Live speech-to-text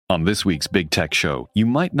On this week's Big Tech Show, you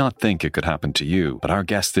might not think it could happen to you, but our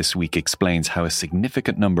guest this week explains how a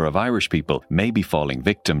significant number of Irish people may be falling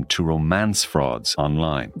victim to romance frauds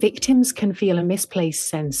online. Victims can feel a misplaced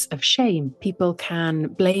sense of shame. People can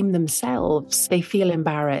blame themselves. They feel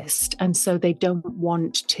embarrassed, and so they don't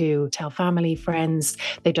want to tell family, friends.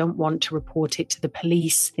 They don't want to report it to the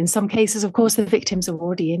police. In some cases, of course, the victims are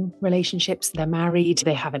already in relationships. They're married.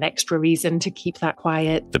 They have an extra reason to keep that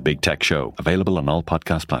quiet. The Big Tech Show, available on all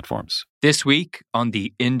podcast platforms. This week on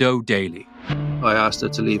the Indo Daily. I asked her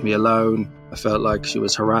to leave me alone. I felt like she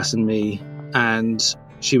was harassing me, and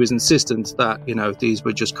she was insistent that, these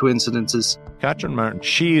were just coincidences. Catherine Martin,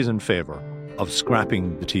 she is in favour of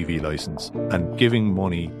scrapping the TV licence and giving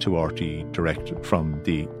money to RT direct from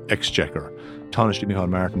the Exchequer. Taoiseach Micheál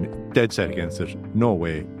Martin, dead set against it. No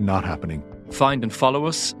way, not happening. Find and follow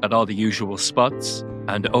us at all the usual spots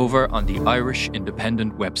and over on the Irish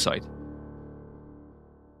Independent website.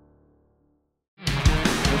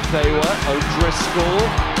 They were O'Driscoll,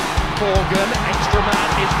 Morgan, extra man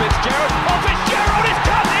is Fitzgerald. Oh, Fitzgerald is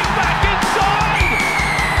cutting back inside!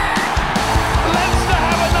 Leinster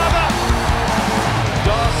have another!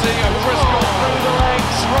 Darcy, O'Driscoll through the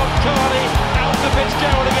legs, Rob Carney, out to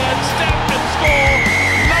Fitzgerald again, step and score!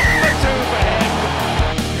 Number 2 for him!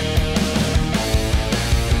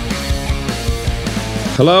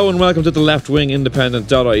 Hello and welcome to the Left Wing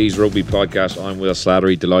Independent.ie's rugby podcast. I'm Will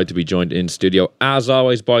Slattery, delighted to be joined in studio as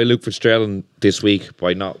always by Luke Fitzgerald, and this week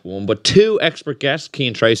by not one but two expert guests,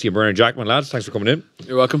 Cian Tracy and Bernard Jackman. Lads, thanks for coming in.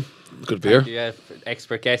 You're welcome. Good to be here. Yeah,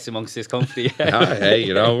 expert guests amongst this company.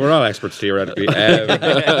 Hey, we're all experts theoretically.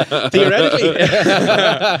 Theoretically?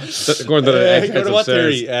 According to the experts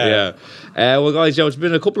upstairs. Well guys, it's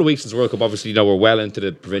been a couple of weeks since the World Cup. Obviously, we're well into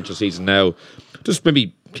the provincial season now. Just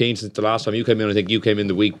maybe, Cian, since the last time you came in, I think you came in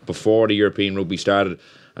the week before the European rugby started,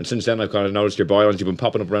 and since then I've kind of noticed your bylines, you've been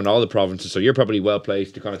popping up around all the provinces, so you're probably well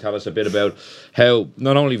placed to kind of tell us a bit about how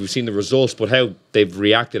not only we've seen the results, but how they've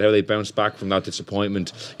reacted, how they bounced back from that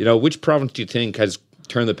disappointment. Which province do you think has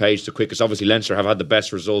turned the page the quickest? Obviously Leinster have had the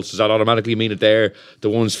best results. Does that automatically mean that they're the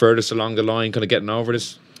ones furthest along the line kind of getting over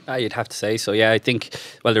this? You'd have to say so. Yeah, I think.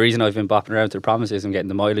 Well, the reason I've been bopping around to the provinces, I'm getting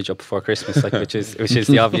the mileage up before Christmas, which is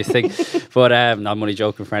the obvious thing. But I'm only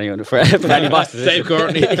joking for anyone. For any bosses. Dave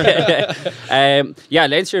Courtney.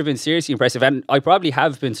 Leinster have been seriously impressive, and I probably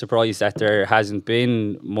have been surprised that there hasn't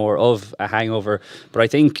been more of a hangover. But I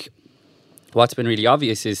think what's been really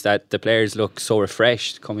obvious is that the players look so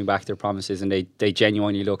refreshed coming back to their provinces, and they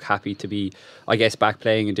genuinely look happy to be, I guess, back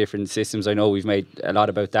playing in different systems. I know we've made a lot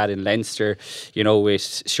about that in Leinster, with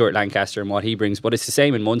Stuart Lancaster and what he brings, but it's the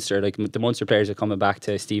same in Munster. Like, the Munster players are coming back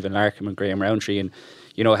to Stephen Larkham and Graham Rowntree, and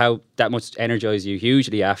how that must energise you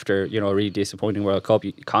hugely after, a really disappointing World Cup.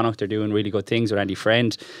 Connacht are doing really good things with Andy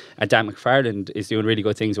Friend, and Dan McFarland is doing really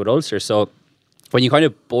good things with Ulster. So when you kind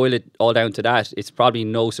of boil it all down to that, it's probably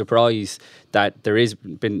no surprise that there has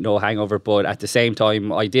been no hangover. But at the same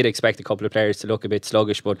time, I did expect a couple of players to look a bit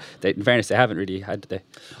sluggish, but in fairness, they haven't really had they.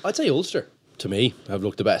 I'd say Ulster, to me, have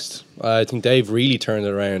looked the best. I think they've really turned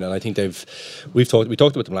it around, and I think we talked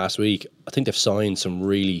about them last week. I think they've signed some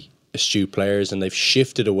really astute players, and they've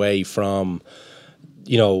shifted away from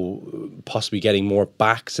possibly getting more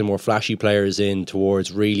backs and more flashy players in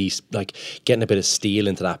towards really like getting a bit of steel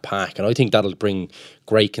into that pack, and I think that'll bring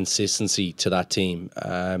great consistency to that team.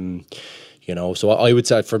 So I would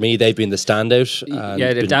say for me they've been the standout.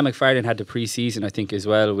 Dan McFarlane had the pre-season, I think, as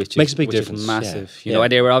well, which makes a big difference. Is massive.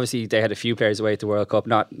 And they had a few players away at the World Cup,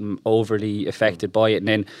 not overly affected by it. And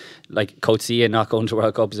then, like, Coetzee not going to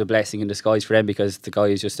World Cup is a blessing in disguise for them, because the guy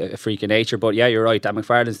is just a freak of nature. But yeah, you're right. Dan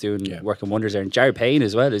McFarlane's working wonders there, and Jared Payne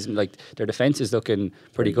as well. Isn't like their defence is looking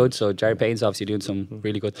pretty good. So Jared Payne's obviously doing some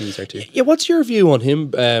really good things there too. Yeah, what's your view on him,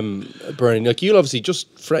 Bernie? Like, you'll obviously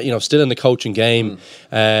still in the coaching game.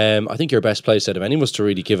 I think your best place out of anyone was to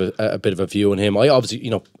really give a bit of a view on him. I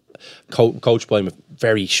obviously, coached by him a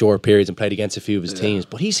very short periods and played against a few of his teams,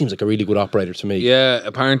 but he seems like a really good operator to me. Yeah,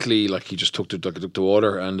 apparently, like, he just took the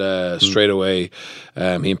water, and straight away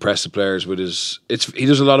he impressed the players with his. He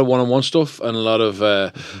does a lot of one-on-one stuff and a lot of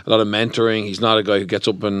mentoring. He's not a guy who gets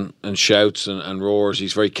up and shouts and roars.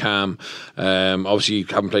 He's very calm. Obviously,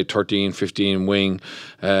 having played 13, 15 wing,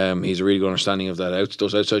 he's a really good understanding of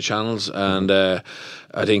those outside channels, and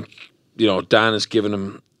I think Dan has given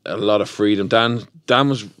him a lot of freedom. Dan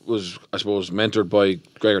was I suppose mentored by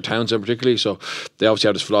Gregor Townsend particularly, so they obviously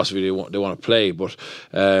have this philosophy they want to play. But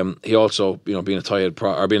he also, being a tight head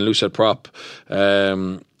prop or being a loose head prop,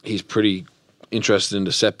 he's pretty interested in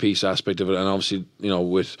the set piece aspect of it, and obviously,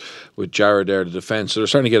 with Jared there, the defence. So they're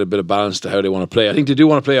starting to get a bit of balance to how they want to play. I think they do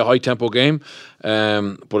want to play a high tempo game,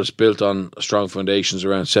 but it's built on strong foundations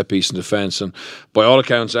around set piece and defence. And by all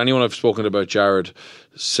accounts, anyone I've spoken about Jared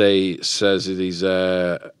says that he's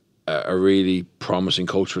a really promising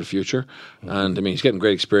coach for the future. And I mean, he's getting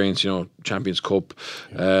great experience, Champions Cup,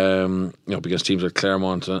 against teams like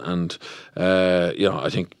Claremont, and I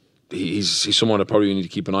think he's someone that probably we need to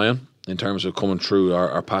keep an eye on in terms of coming through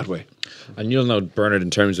our pathway. And you'll know, Bernard, in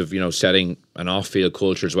terms of setting an off-field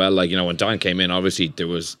culture as well. Like, when Don came in, obviously there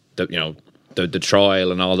was the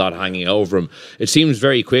trial and all that hanging over him. It seems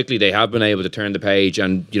very quickly they have been able to turn the page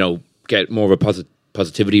and get more of a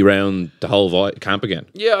positivity around the whole camp again.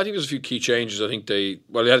 Yeah, I think there's a few key changes. I think they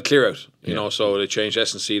had a clear out, so they changed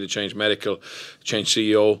S&C, they changed medical, changed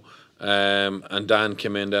CEO. And Dan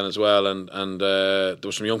came in then as well, and there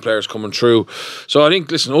were some young players coming through. So I think,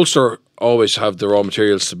 listen, Ulster always have the raw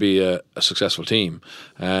materials to be a successful team,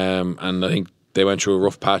 and I think they went through a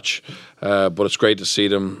rough patch, but it's great to see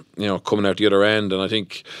them, coming out the other end. And I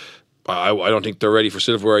think I don't think they're ready for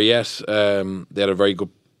silverware yet. They had a very good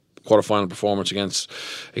quarter-final performance against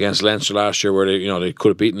Leinster last year, where they could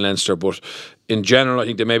have beaten Leinster, but in general, I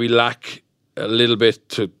think they maybe lack a little bit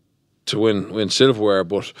to win silverware,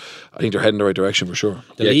 but I think they're heading the right direction for sure.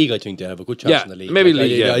 The league, I think they have a good chance in the league. Maybe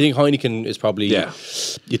league. I think Heineken is probably. Yeah.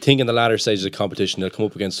 You think in the latter stages of competition they'll come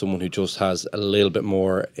up against someone who just has a little bit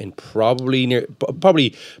more in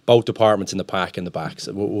probably both departments in the pack and the backs.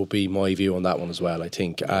 Will be my view on that one as well. I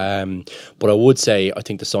think, but I would say I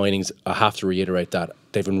think the signings. I have to reiterate that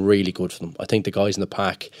they've been really good for them. I think the guys in the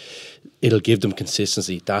pack, it'll give them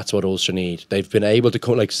consistency. That's what Ulster need. They've been able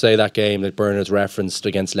to say that game that Bernard's referenced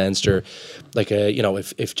against Leinster,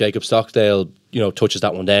 if Jacob Stockdale touches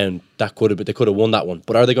that one down, they could have won that one.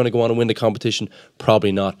 But are they going to go on and win the competition?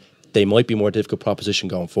 Probably not. They might be more difficult proposition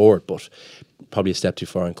going forward, but probably a step too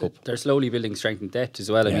far in Cup. They're slowly building strength and depth as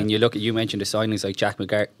well. I mean, you mentioned the signings like Jack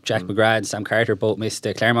McGrath and Sam Carter both missed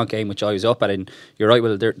the Claremont game, which I was up at, and you're right,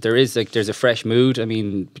 Will, there's a fresh mood. I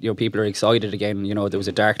mean, people are excited again. There was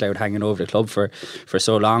a dark cloud hanging over the club for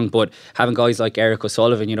so long, but having guys like Eric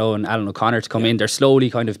O'Sullivan, and Alan O'Connor to come in, they're slowly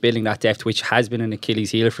kind of building that depth, which has been an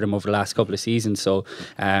Achilles heel for them over the last couple of seasons. So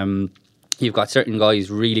you've got certain guys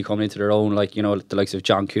really coming into their own, like, the likes of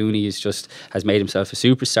John Cooney has made himself a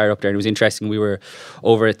superstar up there. And it was interesting, we were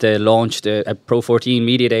over at the launch at Pro 14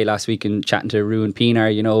 Media Day last week and chatting to Ruan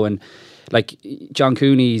Pienaar, and like John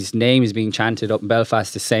Cooney's name is being chanted up in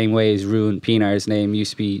Belfast the same way as Ruan Pienaar's name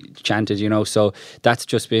used to be chanted, so that's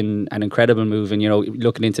just been an incredible move. And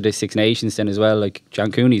looking into the Six Nations then as well, like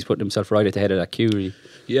John Cooney's putting himself right at the head of that queue, really.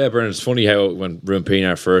 Yeah, Bernard, it's funny how when Ruan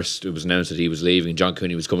Pienaar first, it was announced that he was leaving, John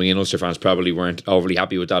Cooney was coming in, Ulster fans probably weren't overly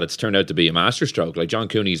happy with that. It's turned out to be a masterstroke. Like, John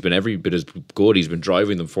Cooney's been every bit as good. He's been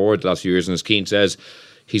driving them forward the last few years, and as Keane says,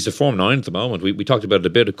 he's the Form 9 at the moment. We talked about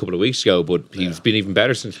it a couple of weeks ago, but he's been even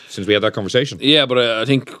better since we had that conversation. Yeah, but I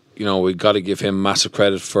think we got to give him massive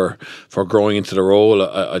credit for growing into the role.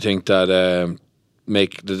 I think that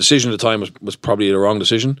the decision at the time was probably the wrong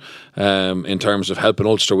decision in terms of helping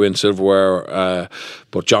Ulster win silverware,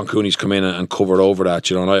 but John Cooney's come in and covered over that,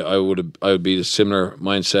 and I would be a similar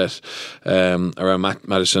mindset around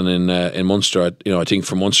Madison in Munster. I think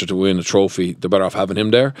for Munster to win a trophy, they're better off having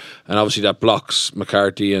him there, and obviously that blocks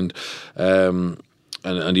McCarthy and the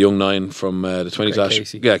young nine from the 20s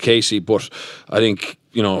last year. Yeah, Casey. But I think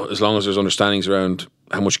as long as there's understandings around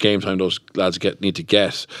how much game time those lads need to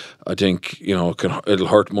get, I think it'll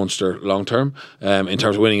hurt Munster long term in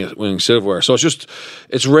terms of winning silverware. So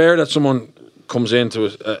it's rare that someone comes into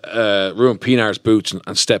Ruan Pienaar's boots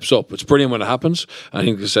and steps up. It's brilliant when it happens. I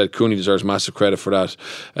think, as I said, Cooney deserves massive credit for that.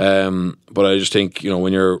 But I just think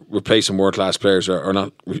when you're replacing world class players or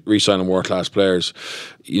not re-signing world class players,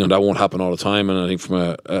 that won't happen all the time. And I think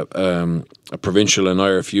from a provincial and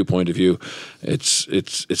IRFU point of view, it's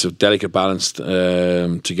a delicate balance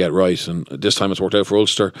to get right. And this time it's worked out for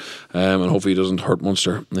Ulster, and hopefully it doesn't hurt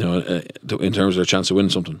Munster, in terms of their chance of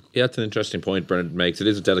winning something. Yeah, that's an interesting point Bernard makes. It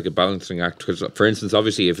is a delicate balancing act. Because, for instance,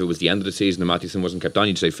 obviously, if it was the end of the season and Mathieson wasn't kept on,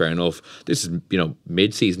 you'd say fair enough. This is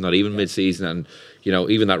mid-season, not even mid-season, and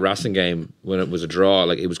even that Racing game when it was a draw,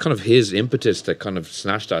 like, it was kind of his impetus that kind of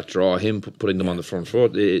snatched that draw, him putting them on the front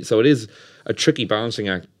foot. So it is a tricky balancing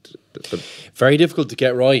act. Very difficult to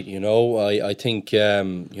get right. I think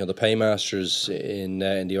the paymasters in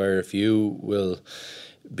the IRFU will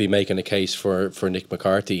be making a case for Nick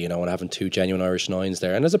McCarthy, and having two genuine Irish nines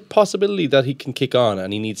there, and there's a possibility that he can kick on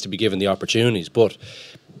and he needs to be given the opportunities, but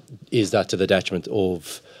is that to the detriment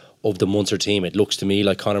of the Munster team. It looks to me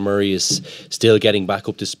like Conor Murray is still getting back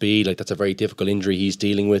up to speed. Like, that's a very difficult injury he's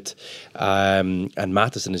dealing with. And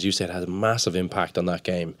Matheson, as you said, has a massive impact on that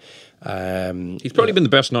game. He's probably been the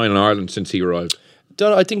best 9 in Ireland since he arrived.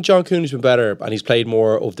 I think John Cooney's been better, and he's played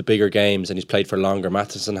more of the bigger games, and he's played for longer.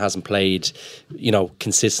 Matheson hasn't played,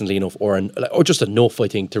 consistently enough or just enough, I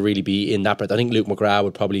think, to really be in that breath. I think Luke McGrath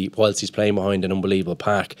would probably, whilst he's playing behind an unbelievable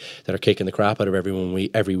pack that are kicking the crap out of everyone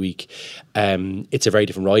every week, it's a very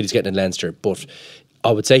different ride he's getting in Leinster. But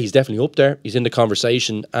I would say he's definitely up there. He's in the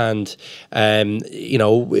conversation, and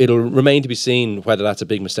it'll remain to be seen whether that's a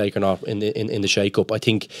big mistake or not in the shake-up. I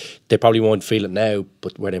think they probably won't feel it now,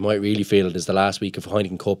 but where they might really feel it is the last week of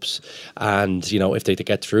Heineken Cups, and if they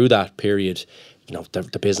get through that period,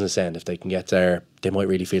 the business end, if they can get there, they might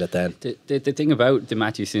really feel it then. The thing about the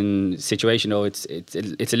Mathewson situation, though, it's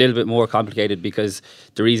a little bit more complicated, because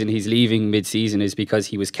the reason he's leaving mid-season is because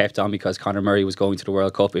he was kept on because Conor Murray was going to the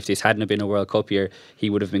World Cup. If this hadn't have been a World Cup year, he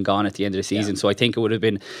would have been gone at the end of the season. So I think it would have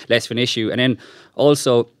been less of an issue. And then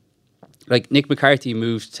also, like, Nick McCarthy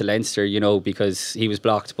moved to Leinster, because he was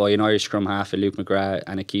blocked by an Irish scrum half in Luke McGrath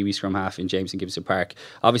and a Kiwi scrum half in Jameson Gibson Park.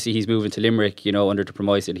 Obviously, he's moving to Limerick, under the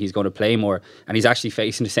promise that he's going to play more, and he's actually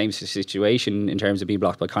facing the same situation in terms of being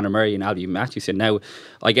blocked by Conor Murray and Albie Mathewson. Now,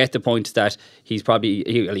 I get the point that he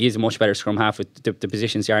is a much better scrum half with the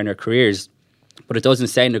positions they are in their careers. But it doesn't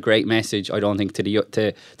send a great message, I don't think, to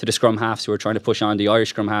the scrum halves who are trying to push on the Irish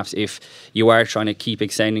scrum halves if you are trying to keep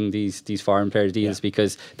extending these foreign player deals,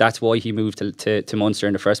 because that's why he moved to Munster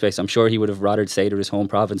in the first place. I'm sure he would have rather stayed at his home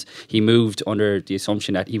province. He moved under the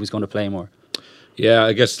assumption that he was going to play more. Yeah,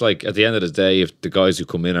 I guess, like, at the end of the day, if the guys who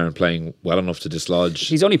come in aren't playing well enough to dislodge...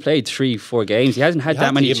 He's only played 3-4 games. He hasn't had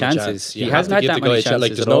that many chances. He hasn't had that many chances.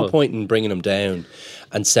 Like, there's no point in bringing him down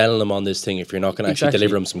and selling him on this thing if you're not going to actually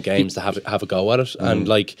deliver him some games to have a go at it. And,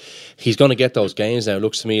 like, he's going to get those games now. It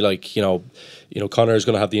looks to me like, Conor is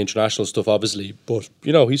going to have the international stuff, obviously, but,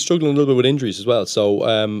 he's struggling a little bit with injuries as well. So,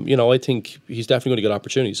 I think he's definitely going to get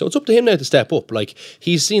opportunities. So it's up to him now to step up. Like,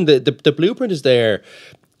 he's seen the blueprint is there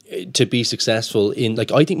to be successful in,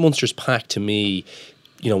 like, I think Munster's pack, to me,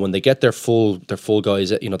 when they get their full guys,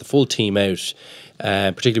 the full team out,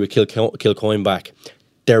 particularly with Kilcoyne back,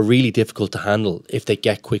 they're really difficult to handle. If they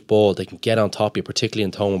get quick ball, they can get on top of you, particularly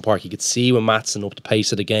in Thomond Park. You could see when Matheson up the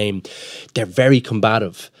pace of the game, they're very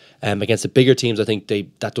combative. Against the bigger teams, I think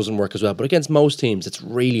that doesn't work as well. But against most teams, it's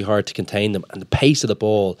really hard to contain them. And the pace of the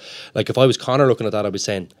ball, like, if I was Conor looking at that, I'd be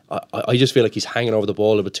saying, I just feel like he's hanging over the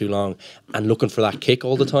ball a bit too long and looking for that kick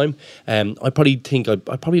all the time. I probably think I'd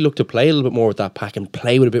probably look to play a little bit more with that pack and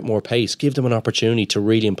play with a bit more pace, give them an opportunity to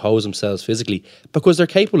really impose themselves physically, because they're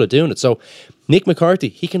capable of doing it. So Nick McCarthy,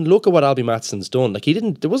 he can look at what Albie Matheson's done. Like,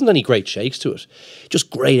 there wasn't any great shakes to it.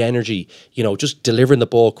 Just great energy, just delivering the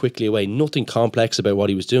ball quickly away. Nothing complex about what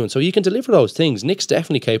he was doing. So you can deliver those things. Nick's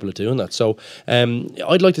definitely capable of doing that. So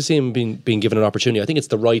I'd like to see him being given an opportunity. I think it's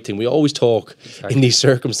the right thing. We always talk in these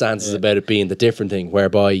circumstances about it being the different thing,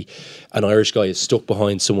 whereby an Irish guy is stuck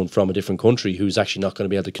behind someone from a different country who's actually not going to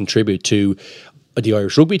be able to contribute to the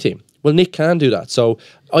Irish rugby team. Well, Nick can do that. So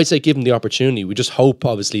I'd say give him the opportunity. We just hope,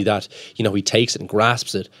 obviously, that he takes it and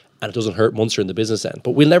grasps it, and it doesn't hurt Munster in the business end.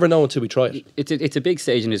 But we'll never know until we try it. It's a big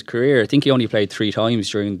stage in his career. I think he only played 3 times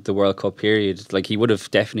during the World Cup period. Like, he would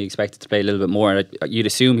have definitely expected to play a little bit more. And you'd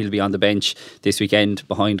assume he'll be on the bench this weekend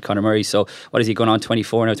behind Conor Murray. So what is he going on,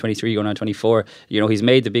 24 now, 23, going on 24? He's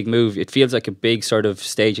made the big move. It feels like a big sort of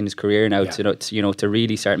stage in his career now to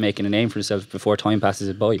really start making a name for himself before time passes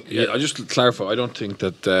it by. Yeah, I just clarify, I don't think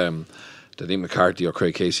that Nick McCarthy or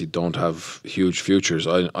Craig Casey don't have huge futures.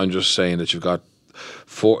 I'm just saying that you've got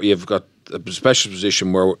a special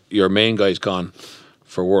position where your main guy's gone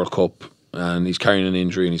for World Cup and he's carrying an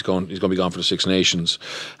injury and he's going to be gone for the Six Nations,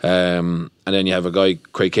 and then you have a guy,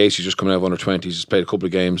 Craig Casey, just coming out of under 20s. He's played a couple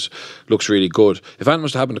of games, looks really good. If anything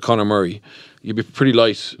was to happen to Conor Murray, you'd be pretty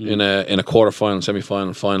light in a quarter-final,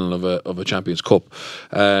 semi-final, final of a Champions Cup.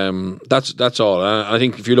 That's all. And I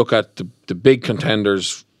think if you look at the big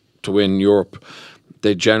contenders to win Europe,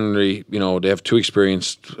 they generally, they have 2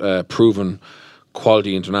 experienced, proven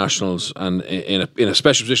quality internationals, and in a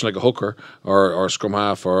special position like a hooker or a scrum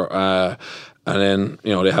half, and then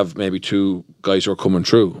they have maybe 2 guys who are coming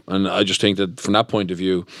through. And I just think that from that point of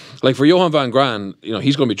view, like for Johan van Graan,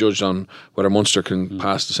 he's going to be judged on whether Munster can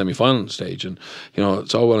pass the semi-final stage. And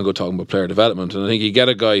it's all well and good talking about player development. And I think you get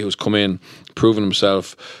a guy who's come in, proven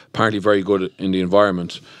himself, apparently very good in the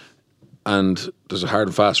environment. and there's a hard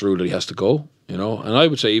and fast rule that he has to go. And I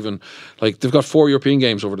would say even like they've got 4 European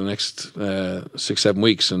games over the next 6-7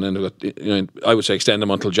 weeks, and then they've got I would say extend them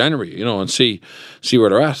until January, and see where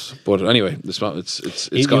they're at. But anyway, it's got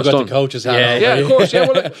the coach's hat. Yeah, of course. Yeah,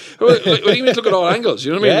 well, you need to look at all angles.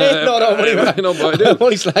 You know what I mean? I do. I'm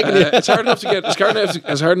only slacking you. It's hard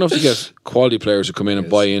enough to get quality players who come in and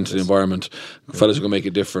buy into the environment, fellas who can make a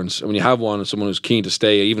difference. And when you have someone who's keen to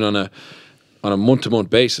stay, even on a month-to-month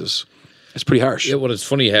basis, it's pretty harsh. Yeah, well, it's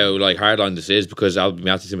funny how hardline this is, because Albie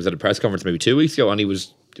Mathieson was at a press conference maybe 2 weeks ago, and he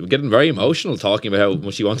was getting very emotional talking about how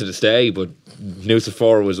much he wanted to stay, but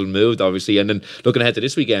Nucifora was unmoved, obviously. And then looking ahead to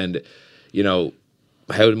this weekend,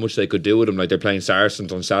 how much they could do with him. Like, they're playing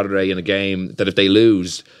Saracens on Saturday in a game that if they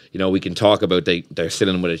lose, we can talk about they're still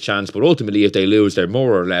in with a chance, but ultimately if they lose, they're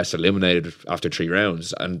more or less eliminated after 3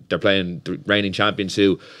 rounds, and they're playing the reigning champions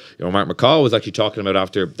who, Mark McCall was actually talking about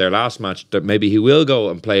after their last match that maybe he will go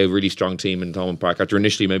and play a really strong team in Thomond Park, after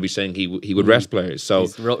initially maybe saying he would rest players. So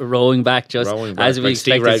he's rowing back as we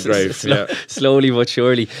expected, slowly but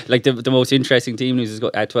surely. Like the most interesting team news is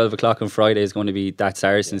at 12 o'clock on Friday is going to be that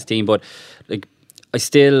Saracens team, but like I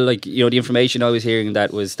still the information I was hearing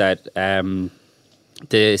that was that the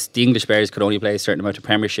English Bears could only play a certain amount of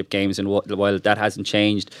Premiership games, and while that hasn't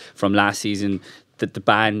changed from last season, that the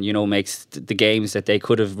ban makes the games that they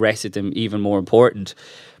could have rested them even more important.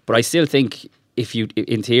 But I still think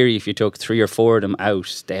in theory, if you took 3 or 4 of them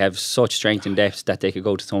out, they have such strength and depth that they could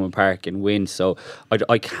go to Thomond Park and win. So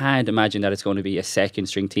I can't imagine that it's going to be a second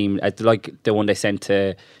string team like the one they sent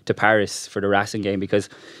to Paris for the Racing game, because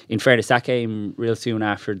in fairness, that came real soon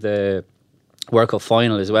after the World Cup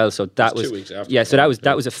final as well. So that was 2 weeks after. Yeah, so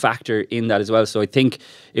that was a factor in that as well. So I think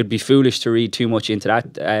it would be foolish to read too much into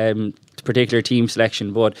that particular team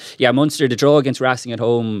selection. But yeah, Munster, the draw against Racing at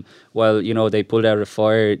home, well, they pulled out of the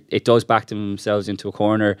fire. It does back themselves into a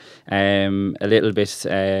corner a little bit.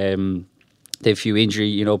 They have a few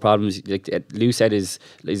injury, problems. Like Lou said, is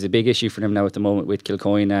a big issue for them now at the moment, with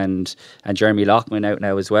Kilcoyne and Jeremy Loughman out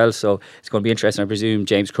now as well. So it's going to be interesting. I presume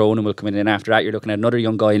James Cronin will come in, and after that, you're looking at another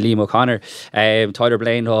young guy, Liam O'Connor. Tyler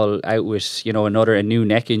Blainhall out with a new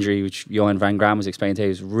neck injury, which Johan Van Graan was explaining today. It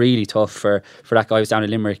was really tough for that guy. He was down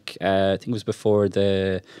in Limerick. I think it was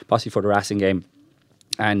possibly for the Racing game,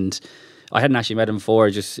 and I hadn't actually met him before,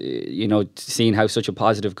 just seeing how such a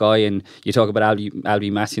positive guy, and you talk about Albie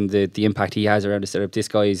Mathieson, the impact he has around the setup. This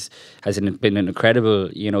guy has been an incredible,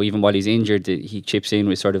 even while he's injured, he chips in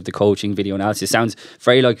with sort of the coaching, video analysis. Sounds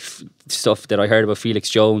very like stuff that I heard about Felix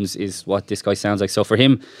Jones is what this guy sounds like. So for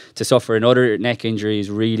him to suffer another neck injury is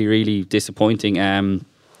really, really disappointing.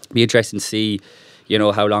 Be interesting to see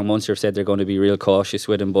how long Munster have said they're going to be real cautious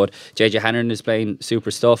with him. But JJ Hannon is playing super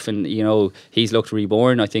stuff, and he's looked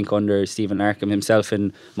reborn, I think, under Stephen Larkham himself,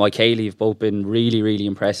 and Mike Haley have both been really, really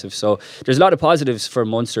impressive. So there's a lot of positives for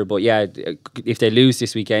Munster, but yeah, if they lose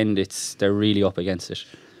this weekend, they're really up against it.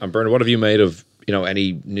 And Bernard, what have you made of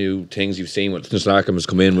any new things you've seen since Larkham has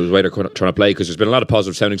come in with the way they're trying to play? Because there's been a lot of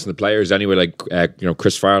positive soundings from the players anyway. Like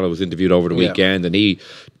Chris Farrell was interviewed over the weekend, and he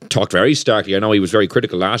talked very starkly. I know he was very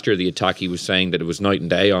critical last year of the attack. He was saying that it was night and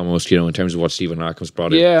day almost, in terms of what Stephen Larkham's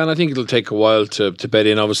brought in. Yeah, and I think it'll take a while to bed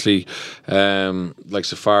in. Obviously, like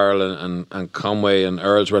Farrell and Conway and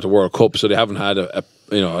Earls were at the World Cup, so they haven't had a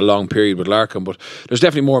long period with Larkham, but there's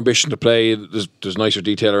definitely more ambition to play. There's nicer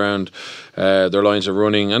detail around their lines of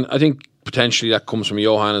running, and I think potentially that comes from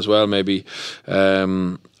Johan as well. Maybe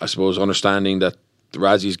I suppose understanding that the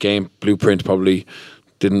Razzie's game blueprint probably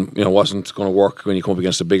wasn't going to work when you come up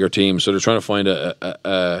against a bigger team. So they're trying to find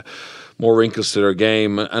a more wrinkles to their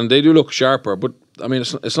game, and they do look sharper. But I mean,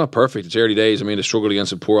 it's not perfect. It's early days. I mean, they struggled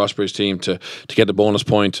against a poor Ospreys team to get the bonus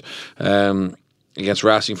point. Against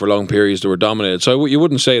Racing for long periods, they were dominated. So you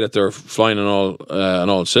wouldn't say that they're flying on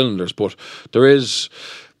all cylinders, but there is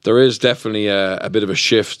definitely a bit of a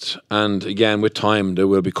shift. And again, with time, they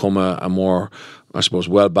will become a more, I suppose,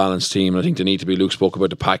 well-balanced team. I think they need to be. Luke spoke about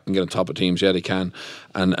the pack and get on top of teams. Yeah, they can,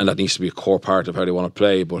 and that needs to be a core part of how they want to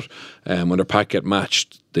play. But when their pack get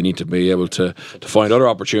matched, they need to be able to find other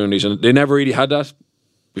opportunities, and they never really had that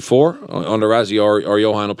before under Razzie or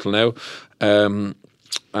Johan up till now.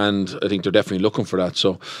 And I think they're definitely looking for that.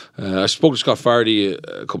 So I spoke to Scott Fardy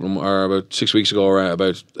about 6 weeks ago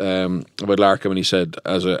about Larkham, and he said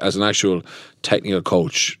as an actual technical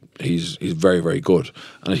coach, he's very, very good,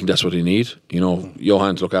 and I think that's what they need.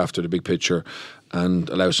 Johan to look after the big picture and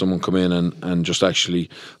allow someone come in and just actually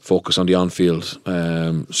focus on the on-field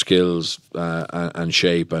skills and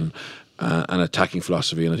shape and and attacking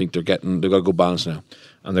philosophy, and I think they've got a good balance now.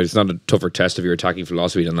 And there's not a tougher test of your attacking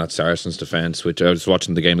philosophy than that Saracens defence, which I was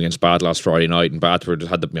watching the game against Bath last Friday night, and Bath had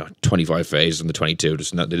the 25 phases in the 22.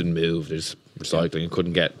 They didn't move. They're just recycling.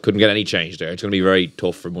 Couldn't get any change there. It's going to be very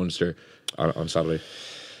tough for Munster on Saturday.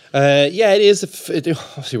 Yeah, it is.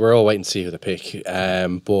 Obviously, we're all waiting to see who they pick.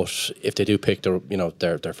 But if they do pick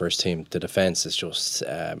their first team, the defence is just.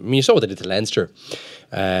 You saw what they did to Leinster.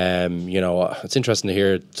 It's interesting to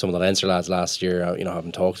hear some of the Leinster lads last year.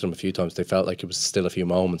 Having talked to them a few times, they felt like it was still a few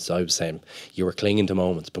moments. I was saying you were clinging to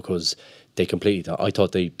moments because they completely. I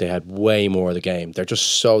thought they had way more of the game. Their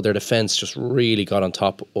defence just really got on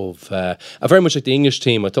top of very much like the English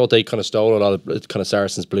team. I thought they kind of stole a lot of kind of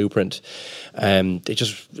Saracens' blueprint.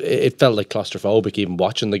 It felt like claustrophobic even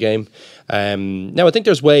watching the game. Now I think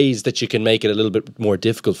there's ways that you can make it a little bit more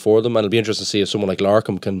difficult for them, and it'll be interesting to see if someone like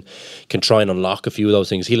Larkham can try and unlock a few of those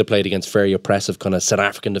things. He'll have played against very oppressive kind of South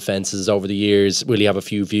African defences over the years. Will he have a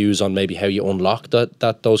few views on maybe how you unlock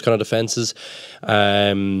those kind of defences?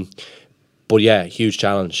 But yeah, huge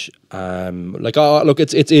challenge.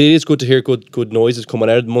 It is good to hear good noises coming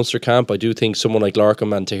out of the Munster camp. I do think someone like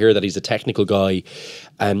Larkham, and to hear that he's a technical guy,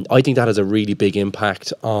 I think that has a really big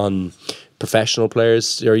impact on professional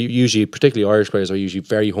players. They're usually, particularly Irish players, are usually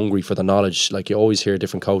very hungry for the knowledge. Like you always hear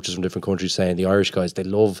different coaches from different countries saying the Irish guys, they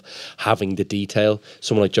love having the detail.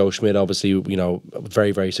 Someone like Joe Schmidt, obviously,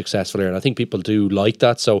 very, very successful here, and I think people do like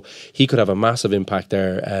that. So he could have a massive impact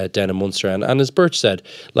there down in Munster. And as Birch said,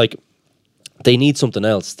 they need something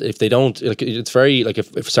else. If they don't, it's very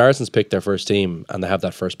if Saracens pick their first team and they have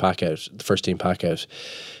that first team pack out,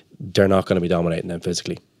 they're not going to be dominating them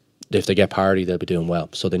physically. If they get parity, they'll be doing well.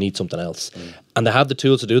 So they need something else. And they have the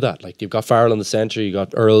tools to do that. Like you've got Farrell in the centre, you've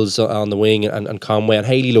got Earls on the wing and Conway. And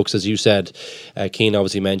Haley looks, as you said, Keane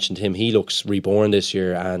obviously mentioned him, he looks reborn this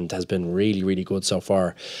year and has been really, really good so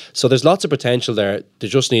far. So there's lots of potential there. They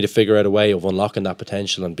just need to figure out a way of unlocking that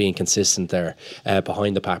potential and being consistent there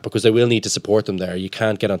behind the pack, because they will need to support them there. You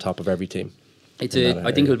can't get on top of every team. I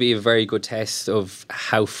think it'll be a very good test of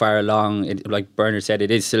how far along, like Bernard said, it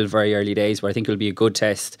is still very early days, but I think it'll be a good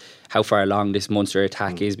test how far along this Munster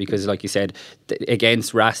attack is, because like you said,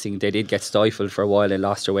 against Racing they did get stifled for a while and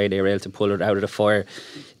lost their way. They were able to pull it out of the fire.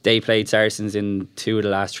 They played Saracens in 2 of the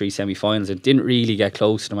last 3 semi-finals and didn't really get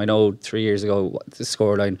close to them. I know 3 years ago the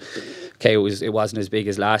scoreline, okay, it wasn't as big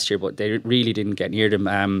as last year, but they really didn't get near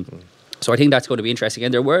them. So I think that's going to be interesting.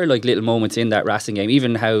 And there were little moments in that Racing game,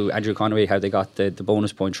 even how Andrew Conway, how they got the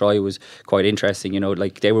bonus point try was quite interesting.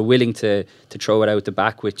 They were willing to throw it out the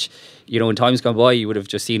back, which, in times gone by, you would have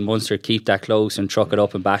just seen Munster keep that close and truck it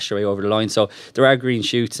up and bash their way over the line. So there are green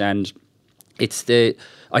shoots, and I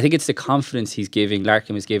think it's the confidence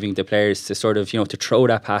Larkham is giving the players to sort of, to throw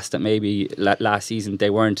that pass that maybe last season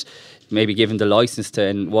they weren't maybe given the licence to.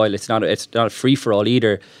 And while it's not a free-for-all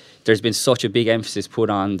either, there's been such a big emphasis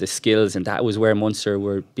put on the skills, and that was where Munster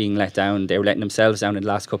were being let down. They were letting themselves down in the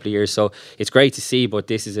last couple of years. So it's great to see, but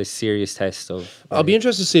this is a serious test of. I'll be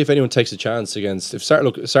interested to see if anyone takes a chance against.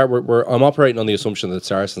 I'm operating on the assumption that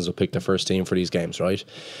Saracens will pick their first team for these games, right?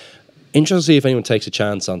 Interested to see if anyone takes a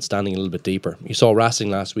chance on standing a little bit deeper. You saw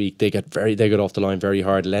Racing last week; they got off the line very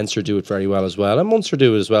hard. Leinster do it very well as well, and Munster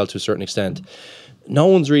do it as well to a certain extent. No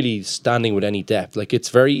one's really standing with any depth.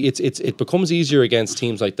 It becomes easier against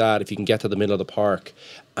teams like that if you can get to the middle of the park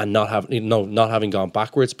and not having gone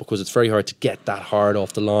backwards, because it's very hard to get that hard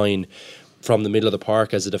off the line from the middle of the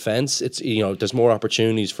park as a defence. It's there's more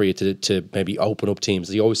opportunities for you to maybe open up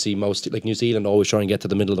teams. You always see New Zealand always try and get to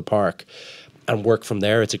the middle of the park and work from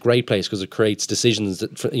there. It's a great place because it creates decisions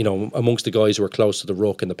that, amongst the guys who are close to the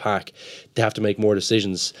ruck in the pack, they have to make more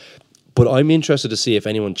decisions. But I'm interested to see if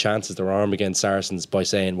anyone chances their arm against Saracens by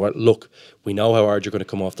saying, well, look, we know how hard you're going to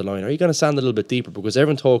come off the line. Are you going to stand a little bit deeper? Because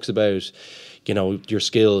everyone talks about, your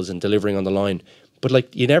skills and delivering on the line.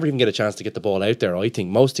 But you never even get a chance to get the ball out there. I think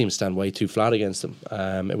most teams stand way too flat against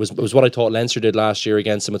them. It was what I thought Leinster did last year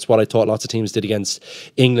against them. It's what I thought lots of teams did against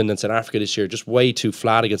England and South Africa this year. Just way too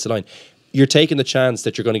flat against the line. You're taking the chance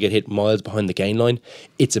that you're going to get hit miles behind the gain line.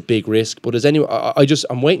 It's a big risk. But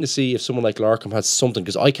I'm waiting to see if someone like Larkham has something,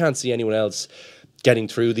 because I can't see anyone else getting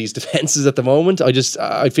through these defences at the moment.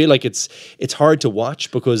 I feel like it's hard to watch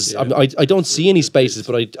because I don't see any spaces,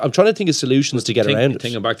 but I'm trying to think of solutions to get around it.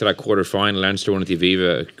 Thinking back to that quarter final, Leinster won at the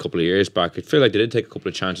Aviva a couple of years back, I feel like they did take a couple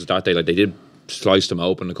of chances that day. They did sliced them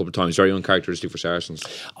open a couple of times. Very uncharacteristic for Saracens.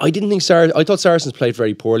 I thought Saracens played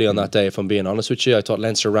very poorly on that day, if I'm being honest with you. I thought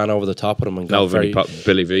Leinster ran over the top of them and got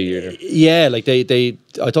Billy V either. Yeah, like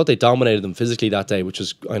I thought they dominated them physically that day, which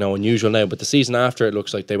was, I know, unusual now, but the season after it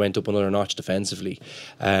looks like they went up another notch defensively.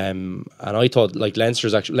 And I thought like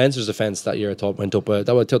Leinster's defence that year I thought went up. I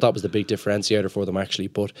thought that was the big differentiator for them actually.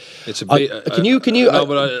 But it's a bit. No,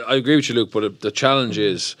 but I agree with you, Luke. But the challenge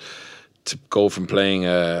is to go from playing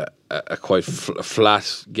a quite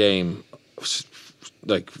flat game,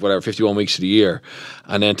 like whatever, 51 weeks of the year,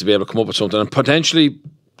 and then to be able to come up with something. And potentially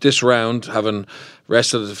this round, having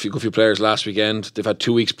rested a few players last weekend, they've had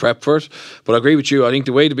 2 weeks prep for it. But I agree with you. I think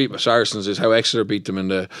the way to beat Saracens is how Exeter beat them in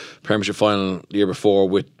the Premiership final the year before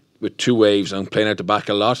with 2 waves and playing out the back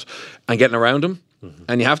a lot and getting around them. Mm-hmm.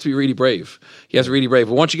 And you have to be really brave. You have to be really brave.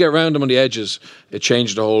 But once you get around them on the edges, it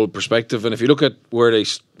changes the whole perspective. And if you look at where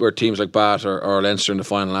teams like Bath or Leinster in the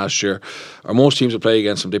final last year, or most teams that play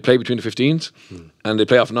against them, they play between the 15s and they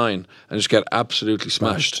play off 9 and just get absolutely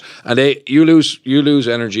smashed. And you lose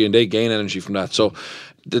energy and they gain energy from that. So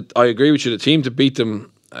I agree with you. The team to beat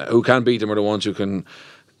them, who can beat them, are the ones who can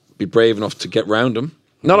be brave enough to get round them.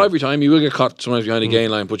 Not every time. You will get caught sometimes behind the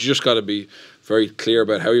gain line, but you just got to be very clear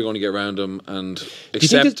about how you're going to get around them and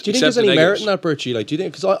accept. Do you think there's any merit in that, Birchie? Like, do you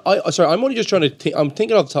think? Because I'm only just trying to. I'm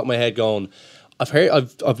thinking off the top of my head, going.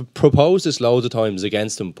 I've proposed this loads of times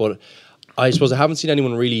against them, but I suppose I haven't seen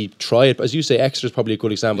anyone really try it. As you say, Exeter's probably a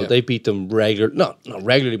good example. Yeah. They beat them not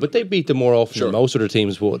regularly, but they beat them more often than most other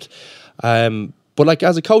teams would. But like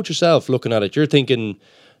as a coach yourself, looking at it, you're thinking,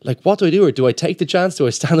 like, what do I do? Or do I take the chance? Do I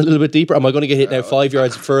stand a little bit deeper? Am I going to get hit now 5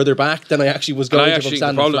 yards further back than I actually was going to if I'm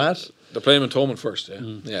standing flat? They're playing in Thomond first,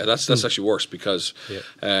 yeah. That's actually worse because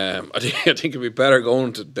I think it'd be better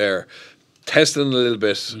going to there, testing a little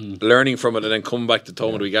bit, learning from it, and then coming back to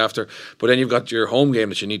Thomond the week after. But then you've got your home game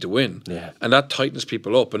that you need to win, and that tightens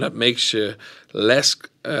people up, and that makes you less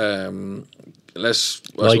likely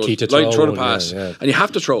to throw the pass, and you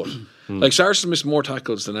have to throw it. Like Saracens miss more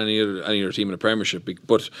tackles than any other team in the Premiership,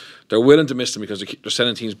 but they're willing to miss them because they're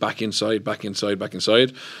sending teams back inside.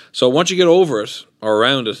 So once you get over it or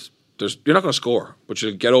around it, you're not going to score, but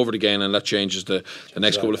you'll get over it again, and that changes the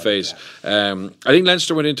next couple of phases. I think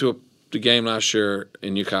Leinster went into the game last year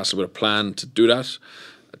in Newcastle with a plan to do that.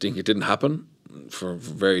 I think it didn't happen for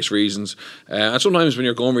various reasons. And sometimes when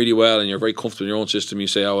you're going really well and you're very comfortable in your own system, you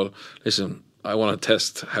say, oh, well, listen, I want to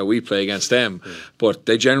test how we play against them. But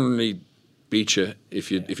they generally beat you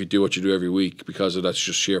if you do what you do every week because of that's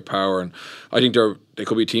just sheer power. And I think they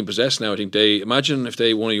could be team possessed now. I think imagine if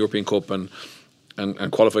they won a European Cup and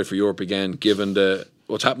qualified for Europe again, given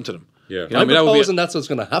what's happened to them. Yeah, I'm proposing that's what's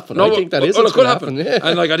going to happen. No, I think that is what's going to happen. Yeah.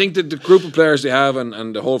 And like I think the group of players they have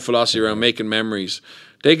and the whole philosophy around making memories,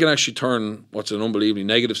 they can actually turn what's an unbelievably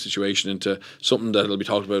negative situation into something that'll be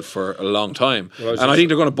talked about for a long time. And I think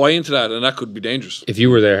they're going to buy into that, and that could be dangerous. If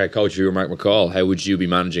you were their head coach, if you were Mark McCall, how would you be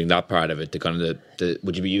managing that part of it?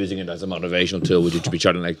 Would you be using it as a motivational tool? Would you be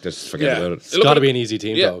trying to like just forget about it? It's got to be an easy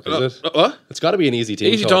team talk, is it? What? It's got to be an easy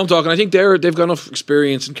team talk. Easy team talk, and I think they've got enough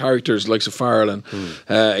experience and characters like Farrell and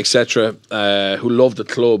etc. Who love the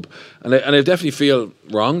club, and they definitely feel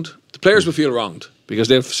wronged. The players will feel wronged because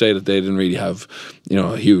they'll say that they didn't really have,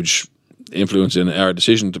 a huge influence in our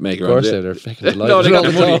decision to make. Of course, they're faking the no, they got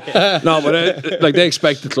the money. No, but they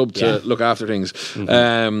expect the club to look after things.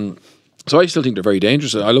 So I still think they're very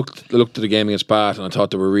dangerous. I looked at the game against Bath and I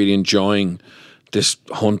thought they were really enjoying this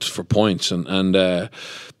hunt for points, and they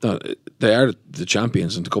are the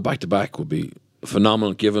champions, and to go back to back would be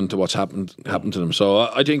phenomenal given to what's happened to them. So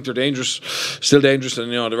I think they're dangerous, still dangerous,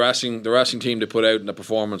 and the Racing team they put out in the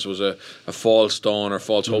performance was a false dawn or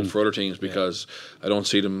false hope for other teams because I don't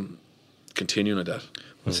see them continuing at that.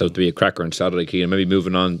 So to be a cracker on Saturday, Keane. Maybe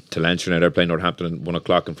moving on to Leinster now. They're playing Northampton at 1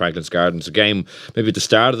 o'clock in Franklin's Gardens. A game maybe at the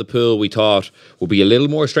start of the pool we thought would be a little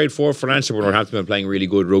more straightforward for Leinster, but Northampton have been playing really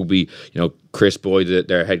good rugby. Chris Boyd,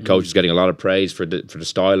 their head coach, is getting a lot of praise for the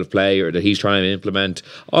style of play or that he's trying to implement.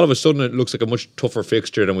 All of a sudden, it looks like a much tougher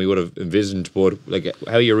fixture than we would have envisioned. But like,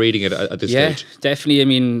 how are you reading it at this stage? Yeah, definitely. I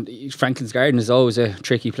mean, Franklin's Garden is always a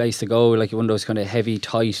tricky place to go. Like one of those kind of heavy,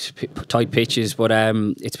 tight pitches. But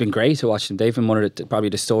it's been great to watch them. They've been one of probably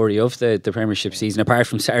the story of the Premiership season. Apart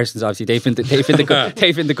from Saracens, obviously, they've been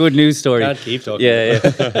the good news story. Can't keep talking.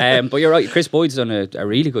 Yeah. But you're right. Chris Boyd's done a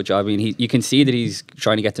really good job. I mean, you can see that he's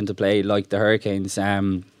trying to get them to play like the Hurricanes.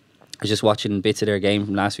 I was just watching bits of their game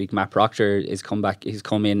from last week. Matt Proctor is come back. He's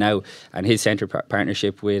come in now, and his centre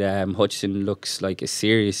partnership with Hutchison looks like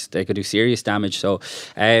they could do serious damage. So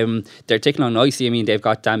they're ticking on nicely. I mean, they've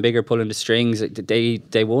got Dan Bigger pulling the strings.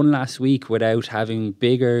 They won last week without having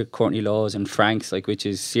Bigger, Courtney Laws, and Franks, which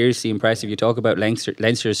is seriously impressive. You talk about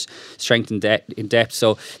Leinster's strength in depth.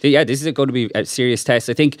 So this is going to be a serious test.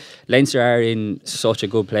 I think Leinster are in such a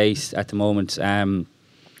good place at the moment.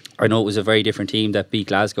 I know it was a very different team that beat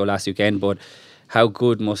Glasgow last weekend, but how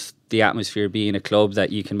good must the atmosphere be in a club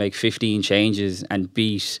that you can make 15 changes and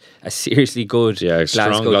beat a seriously good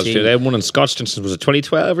Glasgow team? They won in Scotstoun since, was it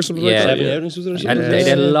 2012 or something like that? 7 outings, was it? And they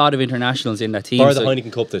had a lot of internationals in that team. Or the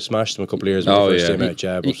Heineken Cup, they smashed them a couple of years ago.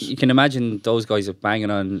 You can imagine those guys are banging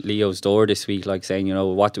on Leo's door this week, saying,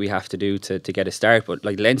 what do we have to do to get a start? But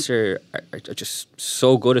Leinster are just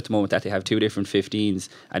so good at the moment that they have two different 15s,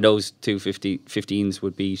 and those two 15s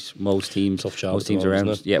would beat most teams. Tough job. Most teams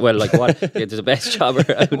around. Yeah, well, what? They're the best job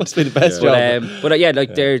around. Must be the best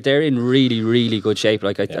job. They're in really, really good shape.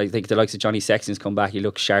 I think the likes of Johnny Sexton's come back. He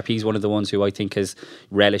looks sharp. He's one of the ones who I think has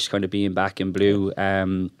relished kind of being back in blue. They're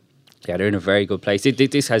in a very good place.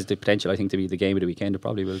 This has the potential, I think, to be the game of the weekend. It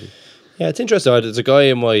probably will be. Yeah, it's interesting. There's a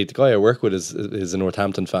guy the guy I work with is a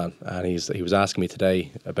Northampton fan, and he was asking me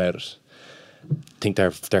today about it. I think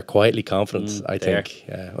they're quietly confident. I think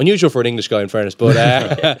unusual for an English guy, in fairness, but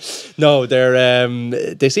no,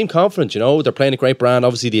 they seem confident. They're playing a great brand.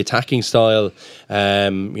 Obviously, the attacking style,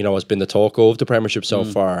 has been the talk of the Premiership so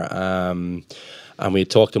far. And we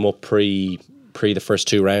had talked them up pre the first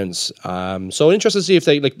two rounds. So interested to see if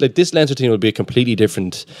they like this Leinster team will be a completely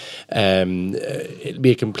different. It'll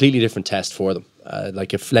be a completely different test for them.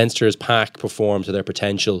 If Leinster's pack perform to their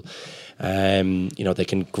potential. They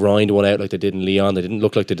can grind one out like they did in Leon. They didn't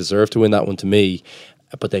look like they deserved to win that one to me,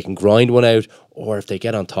 but they can grind one out. Or if they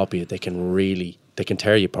get on top of you, they can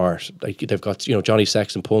tear you apart. They've got Johnny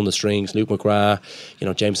Sexton pulling the strings, Luke McGrath,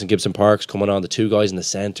 Jameson Gibson Parks coming on, the two guys in the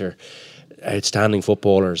centre, outstanding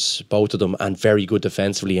footballers, both of them, and very good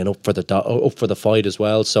defensively and up for the fight as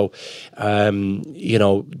well. So,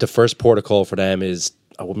 the first port of call for them is.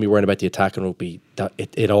 I wouldn't be worrying about the attacking rugby. That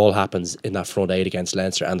it all happens in that front eight against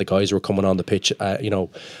Leinster, and the guys who are coming on the pitch,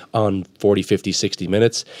 on 40, 50, 60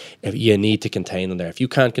 minutes. If you need to contain them there. If you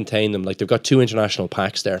can't contain them, they've got two international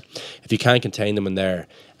packs there. If you can't contain them in there,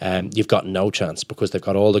 you've got no chance, because they've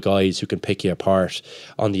got all the guys who can pick you apart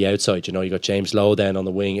on the outside. You got James Lowe then on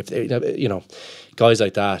the wing. If they, guys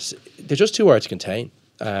like that, they're just too hard to contain.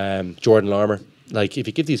 Jordan Larmour. If you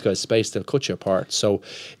give these guys space, they'll cut you apart. So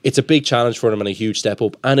it's a big challenge for them and a huge step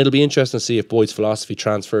up. And it'll be interesting to see if Boyd's philosophy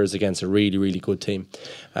transfers against a really, really good team.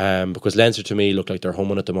 Because Leinster, to me, look like they're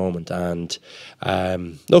humming at the moment. And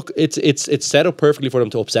look, it's set up perfectly for them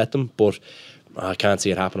to upset them, but I can't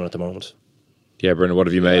see it happening at the moment. Yeah, Brendan, what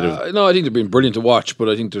have you made of? No, I think they've been brilliant to watch, but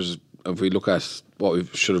I think if we look at what we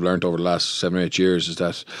should have learned over the last 7 or 8 years, is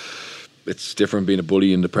that it's different being a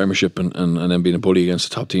bully in the Premiership and then being a bully against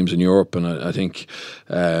the top teams in Europe. And I think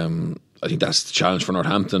that's the challenge for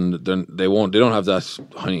Northampton. They don't have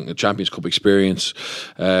that Champions Cup experience.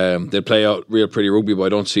 They play out real pretty rugby, but I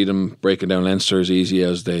don't see them breaking down Leinster as easy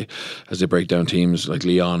as they break down teams like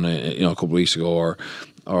Leon, a couple of weeks ago,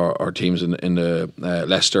 or teams in the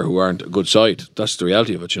Leicester who aren't a good side. That's the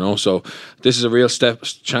reality of it, So this is a real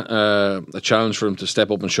a challenge for them to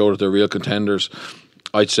step up and show that they're real contenders.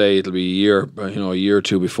 I'd say it'll be a year or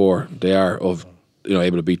two before they are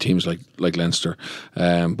able to beat teams like Leinster.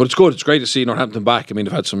 But it's good. It's great to see Northampton back. I mean,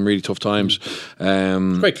 they've had some really tough times.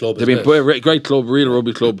 Great club. They've been a great club, real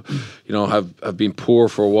rugby club. Have been poor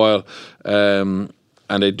for a while, and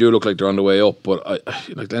they do look like they're on the way up. But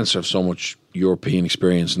Leinster have so much European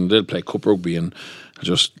experience, and they'll play cup rugby and.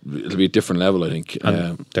 It'll be a different level, I think.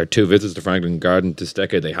 Their two visits to Franklin Garden this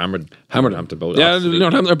decade, they hammered Northampton both. Yeah,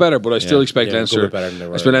 Northampton are better, but I still expect Leinster. I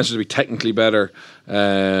expect Leinster to be technically better,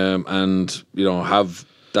 and have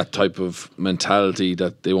that type of mentality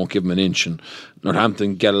that they won't give them an inch. And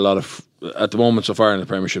Northampton get a lot of. At the moment so far in the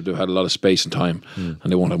Premiership, they've had a lot of space and time, and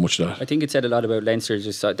they won't have much of that. I think it said a lot about Leinster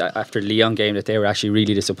just after the Leon game that they were actually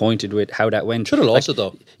really disappointed with how that went. Should have lost it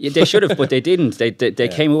though. Yeah, they should have, but they didn't. They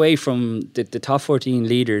came away from the top 14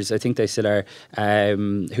 leaders. I think they still are,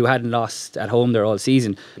 who hadn't lost at home there all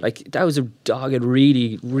season. That was a dogged,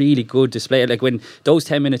 really, really good display. When those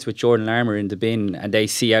 10 minutes with Jordan Larmour in the bin and they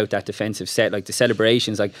see out that defensive set, the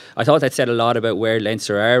celebrations. I thought that said a lot about where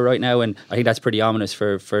Leinster are right now, and I think that's pretty ominous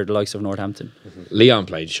for the likes of Northampton. Leon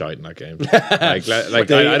played shite in that game.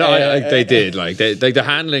 They did. Like the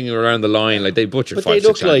handling around the line, like they butchered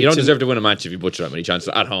 5-6. Like, you don't deserve to win a match if you butcher that many chances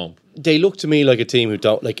at home. They look to me like a team who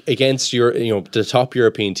don't, like, against the top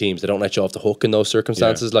European teams, they don't let you off the hook in those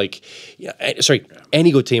circumstances.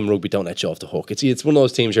 Any good team in rugby don't let you off the hook. It's one of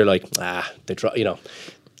those teams you're like, they try,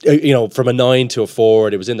 from a 9 to a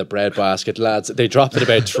 4, it was in the breadbasket, lads. They dropped it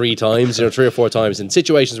about 3 times, 3 or 4 times in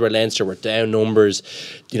situations where Leinster were down numbers.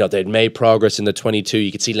 They'd made progress in the 22.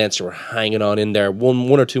 You could see Leinster were hanging on in there. One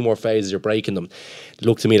or two more phases, you're breaking them.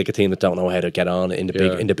 Look to me like a team that don't know how to get on in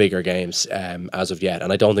the bigger games as of yet,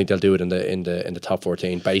 and I don't think they'll do it in the top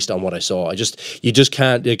 14 based on what I saw. You just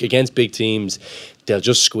can't, against big teams. They'll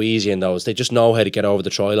just squeeze you in those. They just know how to get over the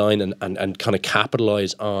try line and kind of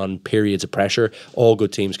capitalise on periods of pressure. All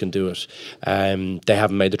good teams can do it. They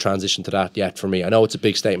haven't made the transition to that yet for me. I know it's a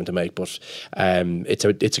big statement to make, but it's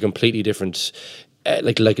a completely different.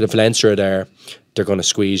 Like if Leinster are there, they're going to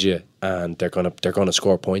squeeze you and they're going to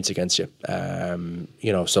score points against you.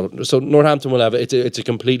 So Northampton will have it's a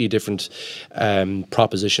completely different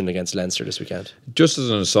proposition against Leinster this weekend. Just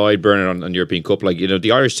as an aside, Bernard, on European Cup,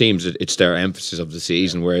 the Irish teams, it's their emphasis of the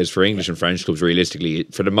season, whereas for English and French clubs, realistically,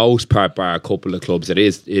 for the most part, bar a couple of clubs, it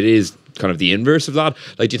is kind of the inverse of that.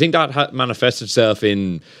 Like, do you think that manifests itself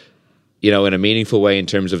in a meaningful way in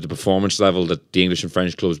terms of the performance level that the English and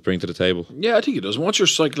French clubs bring to the table? Yeah, I think it does. Once you're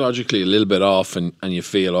psychologically a little bit off and you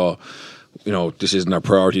feel, this isn't our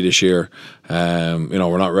priority this year,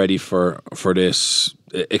 we're not ready for this,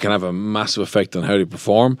 it can have a massive effect on how they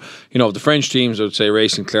perform. The French teams, I would say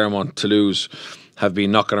Racing, Clermont, Toulouse, have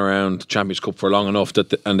been knocking around the Champions Cup for long enough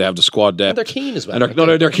and they have the squad depth. And they're keen as well.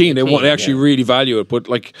 They're keen. They actually really value it. But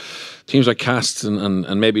teams like Cast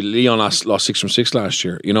and maybe Leon lost 6 from 6 last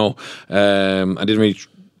year. And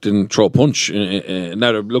didn't throw a punch.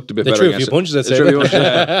 Now they looked a bit better. They threw a few punches. They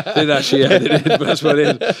did actually. Yeah, they did. But that's what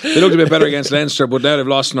it is. They looked a bit better against Leinster, but now they've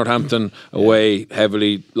lost to Northampton away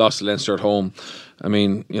heavily. Lost to Leinster at home. I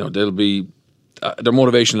mean, they'll be. Their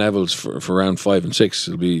motivation levels for round 5 and 6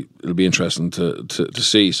 it'll be interesting to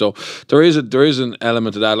see. So there is an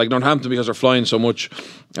element of that. Like Northampton, because they're flying so much,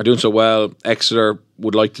 are doing so well. Exeter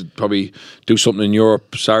would like to probably do something in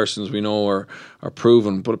Europe. Saracens, we know, are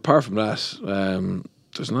proven. But apart from that,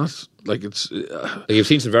 there's not it's. You've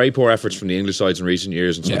seen some very poor efforts from the English sides in recent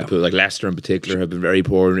years, and like Leicester in particular have been very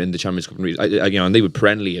poor in the Champions Cup. And they would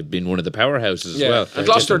perennially have been one of the powerhouses as well. And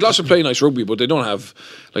Gloucester play nice rugby, but they don't have.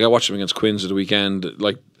 I watched them against Quins at the weekend.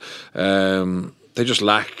 They just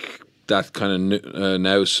lack that kind of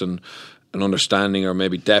nous and understanding, or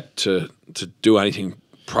maybe depth to do anything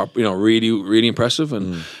really, really impressive,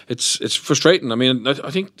 and it's frustrating. I mean,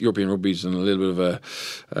 I think European rugby's in a little bit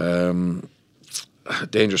of a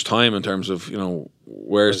dangerous time in terms of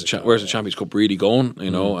where's the Champions Cup really going,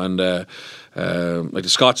 and like the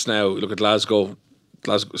Scots now, look at Glasgow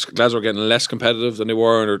are getting less competitive than they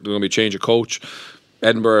were, and they're going to be a change of coach.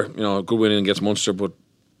 Edinburgh, good winning against Munster, but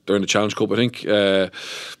they're in the Challenge Cup, I think. The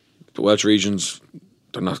Welsh regions,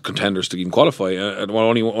 they're not contenders to even qualify, and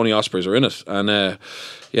only Ospreys are in it, and and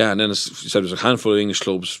then as you said, there's a handful of English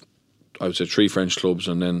clubs, I would say 3 French clubs,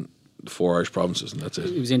 and then 4 Irish provinces, and that's it.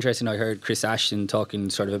 It was interesting. I heard Chris Ashton talking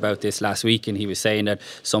sort of about this last week, and he was saying that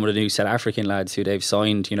some of the new South African lads who they've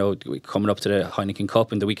signed, coming up to the Heineken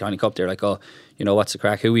Cup and the week Heineken Cup, they're like, what's the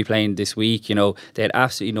crack? Who are we playing this week? They had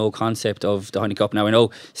absolutely no concept of the Heineken Cup. Now I know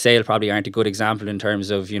Sale probably aren't a good example in terms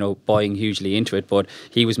of buying hugely into it, but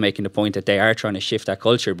he was making the point that they are trying to shift that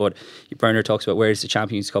culture. But Bernard talks about where's the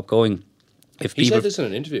Champions Cup going. He said this in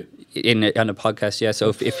an interview on a podcast. Yeah,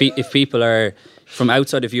 so if people are from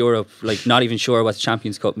outside of Europe, not even sure what the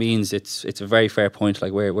Champions Cup means, it's a very fair point.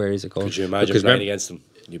 Where is it going? Could you imagine playing against them?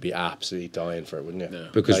 You'd be absolutely dying for it, wouldn't you? Yeah.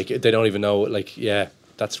 Because they don't even know.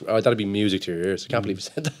 That'd be music to your ears. I can't believe you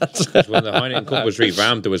said that. When the Heineken Cup was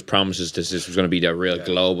revamped, there was promises this was going to be the real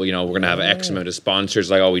global. We're going to have X amount of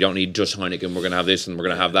sponsors. We don't need just Heineken. We're going to have this and we're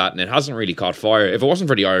going to have that. And it hasn't really caught fire. If it wasn't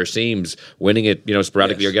for the Irish teams winning it,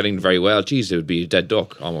 sporadically or getting very well, geez, it would be a dead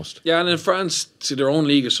duck almost. Yeah, and in France, see, their own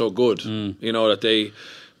league is so good. That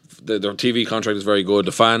their TV contract is very good.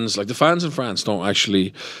 The fans in France don't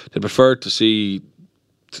actually. They prefer to see.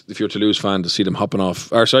 If you're a Toulouse fan, to see them hopping off,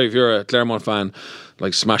 or sorry, if you're a Clermont fan,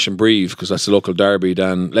 smash and breathe because that's the local derby,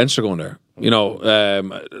 than Leinster going there. And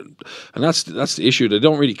that's the issue. They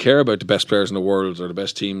don't really care about the best players in the world or the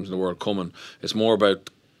best teams in the world coming. It's more about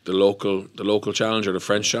the local challenge or the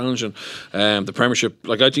French challenge, and the Premiership.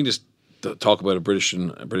 I think this talk about a British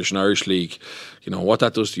and Irish league. What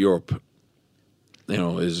that does to Europe.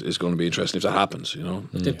 is going to be interesting if that happens.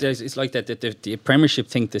 It's like that. The Premiership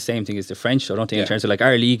think the same thing as the French. So I don't think in terms of like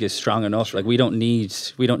our league is strong enough. Like we don't need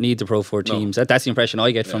the Pro 4 teams. That's the impression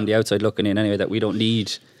I get from the outside looking in. Anyway, that we don't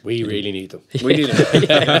need. We really need them. We need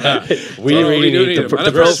them. We really need them. And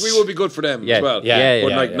of course, we will be good for them as well.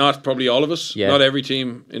 But not probably all of us. Not every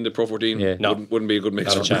team in the Pro 14 wouldn't be a good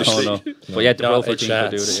mix. But the Pro 14 will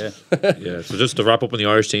do it. Yeah. So just to wrap up on the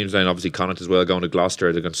Irish teams, then obviously Connacht as well going to Gloucester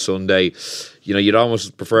against Sunday. You'd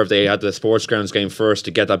almost prefer if they had the sports grounds game first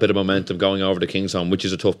to get that bit of momentum going over to Kingsholm, which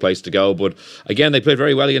is a tough place to go. But again, they played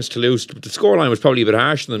very well against Toulouse. The scoreline was probably a bit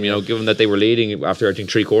harsh on them, given that they were leading after I think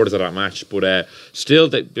 3/4 of that match. But still,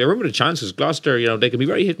 they were with the chances. Gloucester, they can be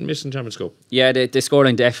very hit and miss in Champions Cup. Yeah, the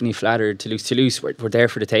scoreline definitely flattered Toulouse. Toulouse were there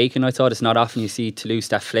for the taking. I thought it's not often you see Toulouse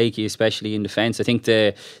that flaky, especially in defence. I think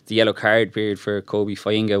the yellow card period for Kobe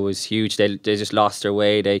Fainga was huge. They just lost their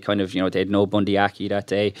way. They kind of, they had no Bundy Aki that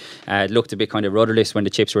day. It looked a bit kind of rudderless when the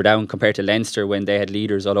chips were down compared to Leinster when they had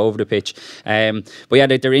leaders all over the pitch. But yeah,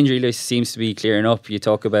 their injury list seems to be clearing up. You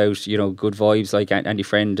talk about, good vibes like Andy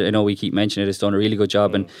Friend. I know we keep mentioning it. Has done a really good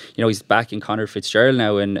job. And, he's back in Conor Fitzgerald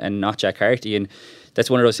now and not Jack Harty. And that's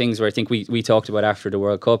one of those things where I think we talked about after the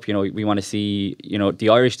World Cup. We want to see, the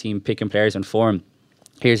Irish team picking players on form.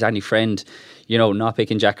 Here's Andy Friend, not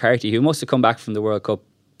picking Jack Harty, who must have come back from the World Cup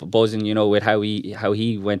buzzing, with how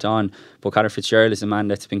he went on. But Conor Fitzgerald is a man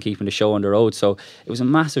that's been keeping the show on the road. So it was a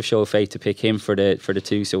massive show of faith to pick him for the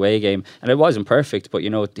Toulouse away game. And it wasn't perfect, but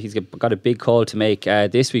he's got a big call to make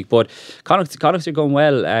this week. But Connacht are going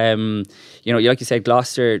well. Like you said,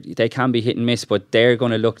 Gloucester, they can be hit and miss, but they're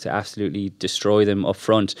going to look to absolutely destroy them up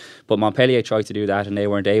front. But Montpellier tried to do that and they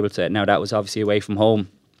weren't able to. Now that was obviously away from home.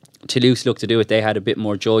 Toulouse looked to do it. They had a bit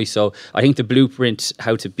more joy. So I think the blueprint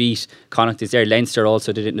how to beat Connacht is there. Leinster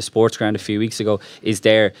also did it in the sports ground a few weeks ago, is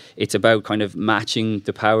there. It's about kind of matching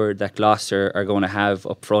the power that Gloucester are going to have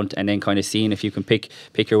up front and then kind of seeing if you can pick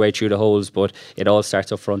your way through the holes. But it all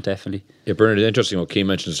starts up front, definitely. Yeah, Bernard, interesting what Keane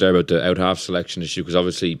mentioned there about the out-half selection issue, because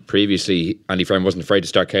obviously previously Andy Friend wasn't afraid to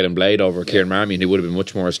start Caelan Blade over Kieran Marmion, who would have been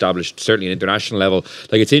much more established, certainly at international level.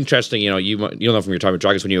 Like, it's interesting, you'll know from your time with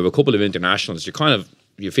Dragons, when you have a couple of internationals,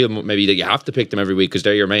 you feel maybe that you have to pick them every week because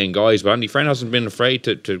they're your main guys, but Andy Friend hasn't been afraid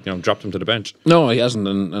to drop them to the bench. No, he hasn't,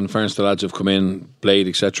 and in fairness to the lads who've come in, Blade,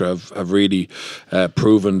 etc., have really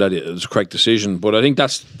proven that it was a correct decision. But I think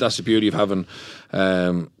that's the beauty of having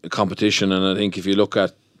a competition, and I think if you look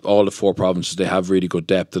at all the 4 provinces, they have really good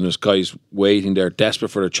depth, and there's guys waiting there, desperate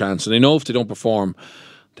for their chance, and they know if they don't perform,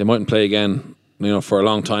 they mightn't play again, for a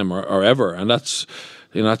long time or ever, and that's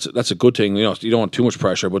a good thing. You don't want too much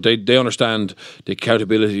pressure, but they understand the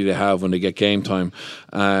accountability they have when they get game time.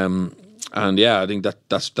 And yeah, I think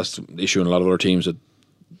that's the issue in a lot of other teams, that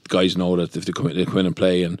guys know that if they come in and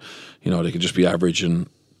play, and they can just be average and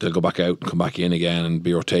they'll go back out and come back in again and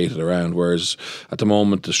be rotated around. Whereas at the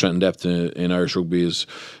moment, the strength and depth in Irish rugby is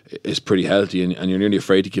pretty healthy, and you're nearly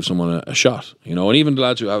afraid to give someone a shot. And even the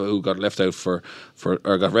lads who got left out for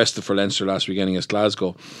or got rested for Leinster last weekend against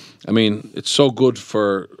Glasgow. I mean, it's so good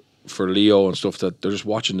for Leo and stuff that they're just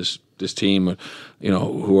watching this team,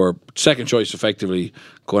 who are second choice effectively,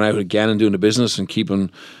 going out again and doing the business and keeping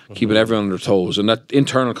everyone on their toes. And that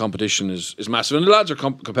internal competition is massive. And the lads are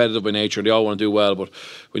competitive by nature. They all want to do well. But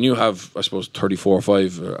when you have, I suppose, 34 or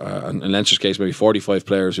 5, and in Leinster's case, maybe 45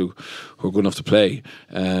 players who are good enough to play.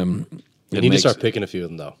 You need to start picking a few of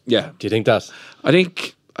them, though. Yeah. Do you think that? I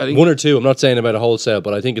think 1 or 2. I'm not saying about a wholesale,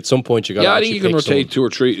 but I think at some point you got. Yeah, I think you can rotate 2 or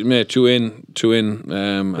 3, 2 in,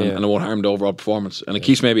 and it won't harm the overall performance, and it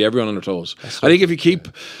keeps maybe everyone on their toes. I think if you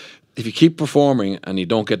keep performing and you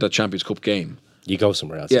don't get that Champions Cup game, you go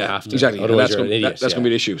somewhere else. Yeah, exactly. Otherwise, that's going to be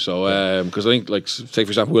the issue. So, because I think, like, say for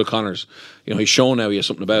example, Will Connors, he's shown now he has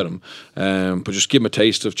something about him, but just give him a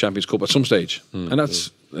taste of Champions Cup at some stage, and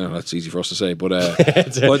that's easy for us to say, but I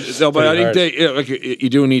think you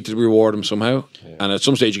do need to reward them somehow, and at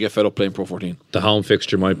some stage you get fed up playing Pro 14. The home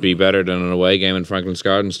fixture might be better than an away game in Franklin's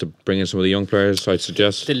Gardens to bring in some of the young players, I'd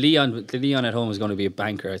suggest. The Leon at home is going to be a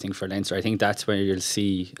banker, I think, for Leinster. I think that's where you'll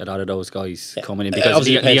see a lot of those guys coming in, because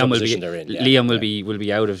Leon will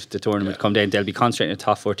be out of the tournament come down. They'll be concentrating on the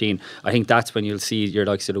top 14. I think that's when you'll see your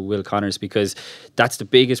likes of the Will Connors, because that's the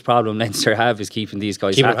biggest problem Leinster have, is keeping these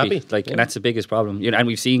guys happy. And that's the biggest problem. And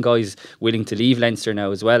we've seen guys willing to leave Leinster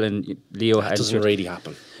now as well, and Leo that doesn't really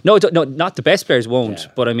happen. No, not the best players won't,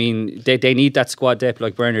 but I mean they need that squad depth,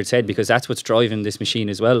 like Bernard said, because that's what's driving this machine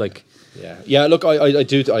as well. Like, yeah. Look, I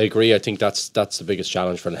agree. I think that's the biggest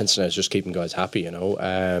challenge for Leinster, is just keeping guys happy.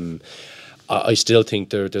 I still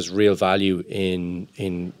think there's real value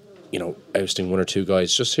in ousting one or two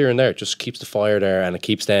guys just here and there. It just keeps the fire there, and it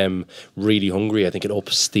keeps them really hungry. I think it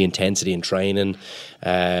ups the intensity in training.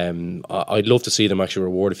 I'd love to see them actually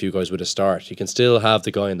reward a few guys with a start. You can still have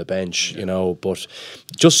the guy on the bench, but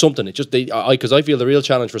just something. Because I feel the real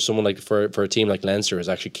challenge for someone like for a team like Leinster is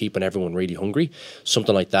actually keeping everyone really hungry.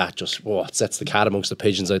 Something like that just it sets the cat amongst the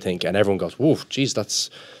pigeons, I think, and everyone goes, "Whoa, geez,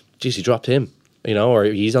 he dropped him." Or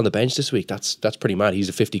he's on the bench this week. That's pretty mad. He's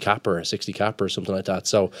a 50 capper, a 60 capper, or something like that.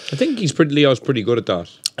 So I think Leo's pretty good at that.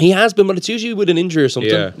 He has been, but it's usually with an injury or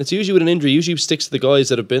something. Yeah. It's usually with an injury. Usually sticks to the guys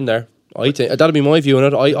that have been there. I think that'd be my view on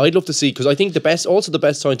it. I'd love to see, because I think the best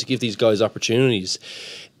time to give these guys opportunities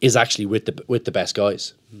is actually with the best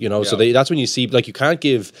guys. So that's when you see, you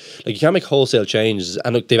can't make wholesale changes,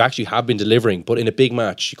 and look, they've actually have been delivering, but in a big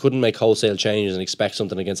match you couldn't make wholesale changes and expect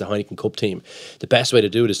something against a Heineken Cup team. The best way to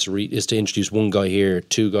do it is to introduce one guy here,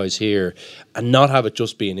 two guys here, and not have it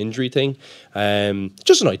just be an injury thing.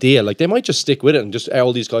 Just an idea. They might just stick with it, and just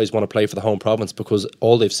all these guys want to play for the home province because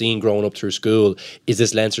all they've seen growing up through school is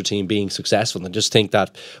this Leinster team being successful, and just think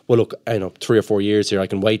that, well, look, 3 or 4 years here, I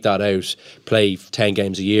can wait that out, play 10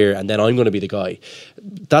 games a year, and then I'm going to be the guy.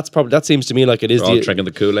 That seems to me like it is. All drinking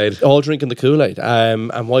the Kool-Aid. All drinking the Kool-Aid.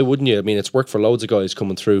 And why wouldn't you? I mean, it's worked for loads of guys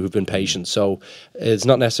coming through who've been patient. So it's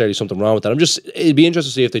not necessarily something wrong with that. It'd be interesting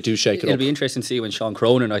to see if they do shake it up. It'll be interesting to see when Sean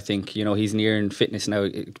Cronin, I think, he's nearing fitness now,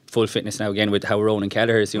 full fitness now again, with how Ronan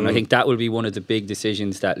Kelleher is doing. I think that will be one of the big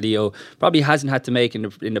decisions that Leo probably hasn't had to make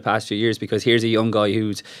in the past few years, because here's a young guy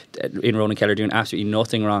who's in Ronan Kelleher doing absolutely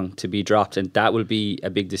nothing wrong to be dropped, and that will be a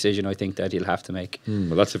big decision, I think, that he'll have to make.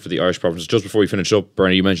 Well, that's it for the Irish provinces. Just before we finish up,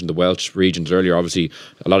 Bernie, you mentioned the Welsh regions earlier. Obviously,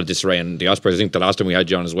 a lot of disarray in the Ospreys. I think the last time we had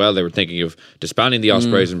you on as well, they were thinking of disbanding the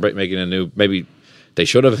Ospreys and making a new. Maybe they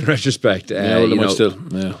should have in retrospect. It's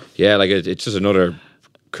just another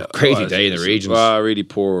crazy day in the regions. Really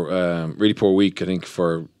poor week, I think,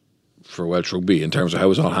 for Welsh rugby in terms of how it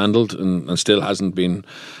was all handled, and still hasn't been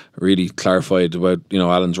really clarified about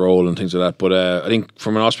Alan's role and things like that. But I think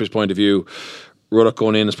from an Ospreys point of view, Ruddock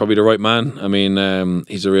going in is probably the right man. I mean,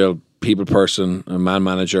 he's a real people person, a man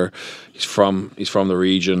manager. He's from the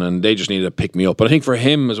region, and they just need to pick me up. But I think for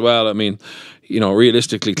him as well, I mean,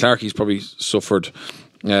 realistically, Clarkie's probably suffered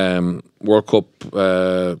World Cup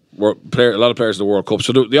a lot of players in the World Cup.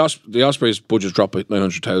 So the Ospreys budget dropped by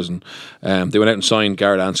 900,000. They went out and signed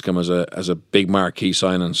Garrett Anscombe as a big marquee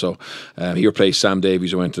signing. So he replaced Sam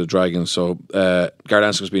Davies, who went to the Dragons. So Garrett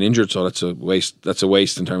Anscombe's been injured, so that's a waste. That's a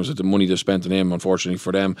waste in terms of the money they spent on him, unfortunately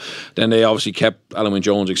for them. Then they obviously kept Alan Wynne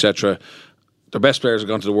Jones, etc. Their best players have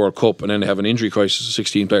gone to the World Cup, and then they have an injury crisis of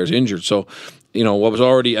 16 players injured. So, what was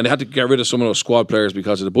already, and they had to get rid of some of those squad players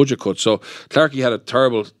because of the budget cut. So Clarkie had a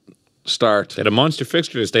terrible start. They had a monster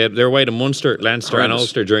fixtures. They were away to Munster, Leinster, and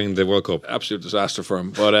Ulster during the World Cup. Absolute disaster for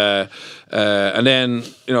him. But and then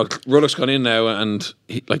Ruddock's gone in now, and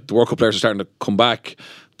the World Cup players are starting to come back.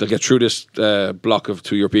 They'll get through this block of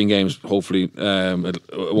 2 European games. Hopefully, it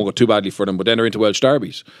won't go too badly for them. But then they're into Welsh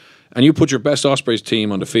derbies, and you put your best Ospreys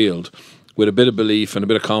team on the field with a bit of belief and a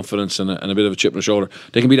bit of confidence and a bit of a chip on the shoulder,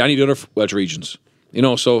 they can beat any of the other Welsh regions.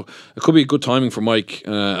 So it could be good timing for Mike.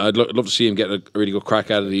 I'd love to see him get a really good crack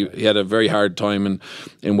at it. He had a very hard time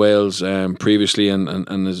in Wales previously,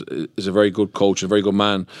 and is a very good coach, a very good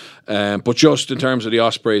man. But just in terms of the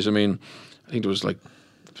Ospreys, I mean, I think there was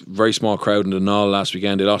very small crowd in the Knoll last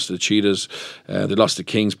weekend. They lost to the Cheetahs. They lost to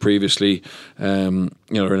Kings previously. They're in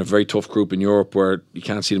a very tough group in Europe where you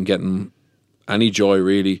can't see them getting any joy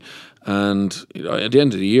really. And at the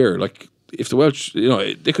end of the year, if the Welsh,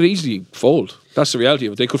 they could easily fold. That's the reality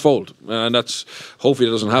of it. They could fold, and that's hopefully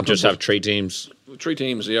it doesn't happen. Just have 3 teams. 3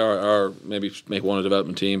 teams, or maybe make one a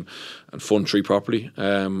development team and fund 3 properly. I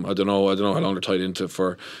don't know how long they're tied into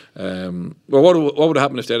for. What would have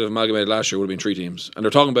happened if they had amalgamated last year? Would have been 3 teams, and they're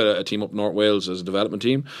talking about a team up North Wales as a development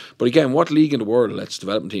team. But again, what league in the world lets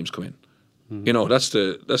development teams come in? That's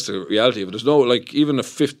the reality of it. There's no even the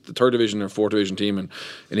 3rd division or 4th division team in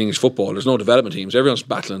English football. There's no development teams. Everyone's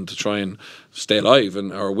battling to try and stay alive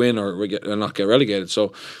or win or not get relegated.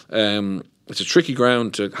 So it's a tricky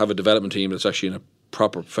ground to have a development team that's actually in a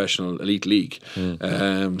proper professional elite league.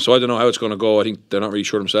 So I don't know how it's going to go. I think they're not really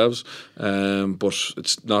sure themselves, but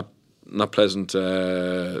it's not pleasant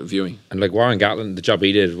viewing. And Warren Gatland, the job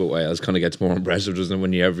he did with Wales kind of gets more impressive, doesn't it,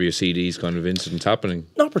 when you see these kind of incidents happening?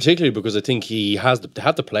 Not particularly, because I think he had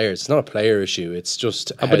the players. It's not a player issue. It's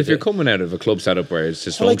just. But if you're coming out of a club setup where it's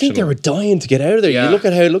dysfunctional, I think they were dying to get out of there. Yeah. You look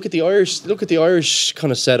at the Irish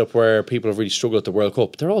kind of setup where people have really struggled at the World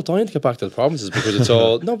Cup. They're all dying to get back to the provinces because it's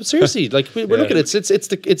all no. But seriously, we're looking at it.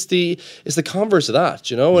 It's the converse of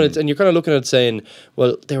that, and you're kind of looking at it saying,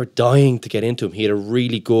 well, they were dying to get into him. He had a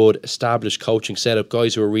really good established coaching setup,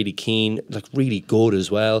 guys who are really keen, like really good as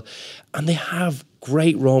well, and they have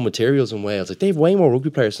great raw materials in Wales. Like, they have way more rugby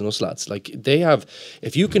players than us lads. Like, they have,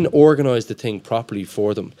 if you can organise the thing properly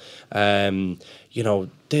for them, you know,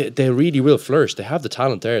 they really will flourish. They have the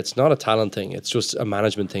talent there. It's not a talent thing, it's just a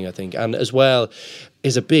management thing, I think. And as well,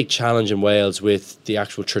 is a big challenge in Wales with the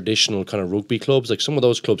actual traditional kind of rugby clubs. Like, some of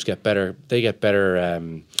those clubs get better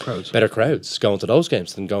crowds going to those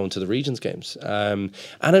games than going to the regions games. And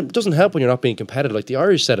it doesn't help when you're not being competitive. Like, the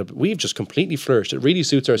Irish setup, we've just completely flourished. It really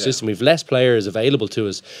suits our system. We've less players available to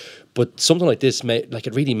us, but something like this,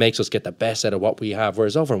 it really makes us get the best out of what we have.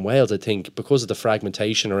 Whereas over in Wales, I think, because of the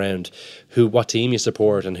fragmentation around what team you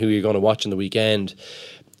support and who you're going to watch in the weekend,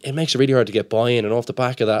 it makes it really hard to get buy-in. And off the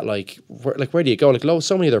back of that, where do you go? Like,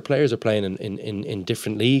 so many of their players are playing in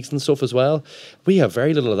different leagues and stuff as well. We have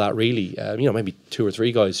very little of that, really. You know, maybe 2 or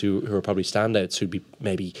 3 guys who are probably standouts who'd be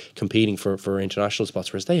maybe competing for international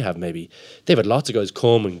spots, whereas they've had lots of guys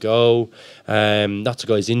come and go, lots of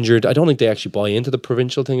guys injured. I don't think they actually buy into the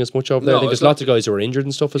provincial thing as much over there. I think there's lots of guys who are injured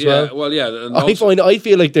and stuff as well. Well, yeah. I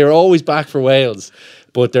feel like they're always back for Wales,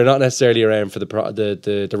 but they're not necessarily around for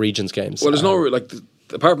the regions games. Well, there's no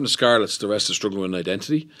apart from the Scarlets, the rest are struggling with an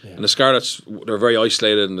identity. Yeah. And the Scarlets, they're very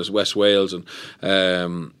isolated, and there's West Wales, and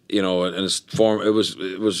you know, and its form. It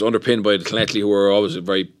was underpinned by the Clonettley, who were always a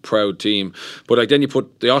very proud team. But like, then you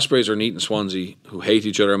put the Ospreys or Neath and Swansea, who hate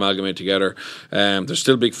each other, amalgamate together. There's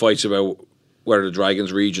still big fights about whether the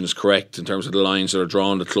Dragons region is correct in terms of the lines that are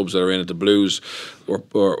drawn, the clubs that are in it, the Blues,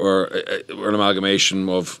 or an amalgamation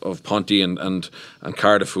of Ponty and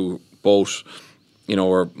Cardiff, who both, you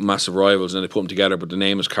know, are massive rivals, and they put them together, but the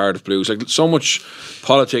name is Cardiff Blues. Like, so much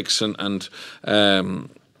politics and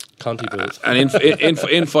Conti Blues and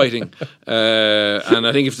infighting. And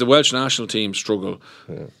I think if the Welsh national team struggle,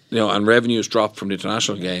 you know, and revenues drop from the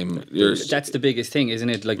international game, that's the biggest thing, isn't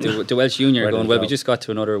it? Like, the Welsh Junior are going, well, we just got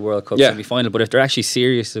to another World Cup semi-final, but if they're actually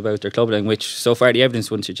serious about their clubbing, which so far the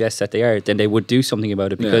evidence wouldn't suggest that they are, then they would do something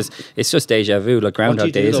about it, because it's just deja vu, like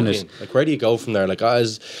Groundhog Day, isn't it? Like, where do you go from there? Like,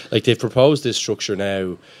 they've proposed this structure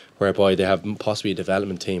now, whereby they have possibly a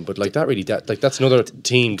development team, but like that's another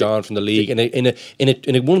team gone from the league in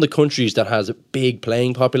one of the countries that has a big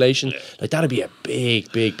playing population. Like, that'd be a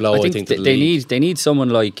big blow. I think to the league. They need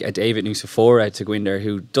someone like a David Nusafora to go in there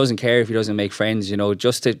who doesn't care if he doesn't make friends, you know,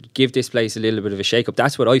 just to give this place a little bit of a shake up.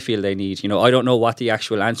 That's what I feel they need. You know, I don't know what the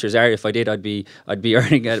actual answers are. If I did, I'd be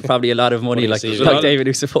earning probably a lot of money like David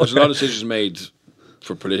Nusafora. There's a lot of decisions made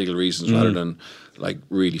for political reasons rather than like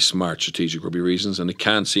really smart strategic rugby reasons, and it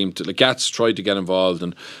can't seem to. Like, Gats tried to get involved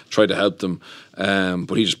and tried to help them,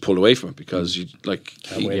 but he just pulled away from it because he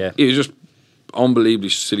was just unbelievably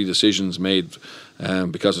silly decisions made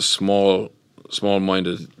because of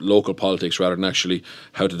small-minded local politics rather than actually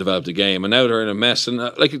how to develop the game. And now they're in a mess, and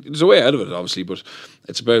like, there's a way out of it, obviously, but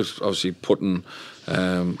it's about obviously putting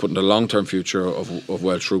the long-term future of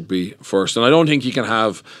Welsh rugby first. And I don't think you can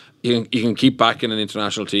have. You can keep backing an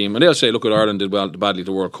international team, and they'll say, "Look, what Ireland did badly at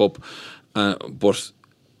the World Cup," but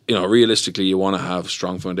you know, realistically, you want to have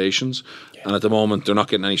strong foundations. Yeah. And at the moment, they're not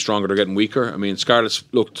getting any stronger; they're getting weaker. I mean, Scarlets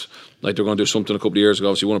looked like they were going to do something a couple of years ago.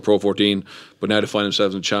 Obviously, won a Pro 14, but now they find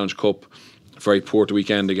themselves in the Challenge Cup. Very poor the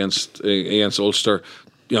weekend against Ulster.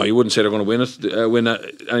 You know, you wouldn't say they're going to win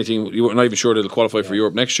anything. You're not even sure they'll qualify for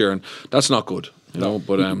Europe next year, and that's not good. You know,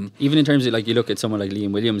 but even in terms of, like, you look at someone like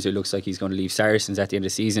Liam Williams, who looks like he's going to leave Saracens at the end of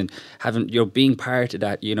the season, being part of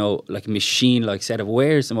that, you know, like machine like setup.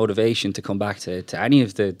 Where's the motivation to come back to any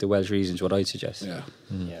of the Welsh regions? What I'd suggest.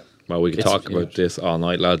 Yeah. Well, we could talk about this all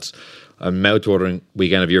night, lads. A mouth-watering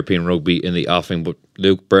weekend of European rugby in the offing. But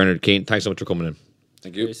Luke, Bernard, Keane, thanks so much for coming in.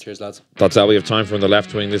 Thank you. Cheers, lads. That's all we have time for on the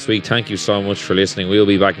Left Wing this week. Thank you so much for listening. We'll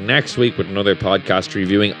be back next week with another podcast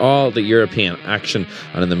reviewing all the European action.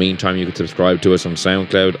 And in the meantime, you can subscribe to us on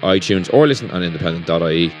SoundCloud, iTunes, or listen on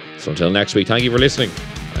independent.ie. So until next week, thank you for listening,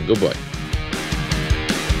 and goodbye.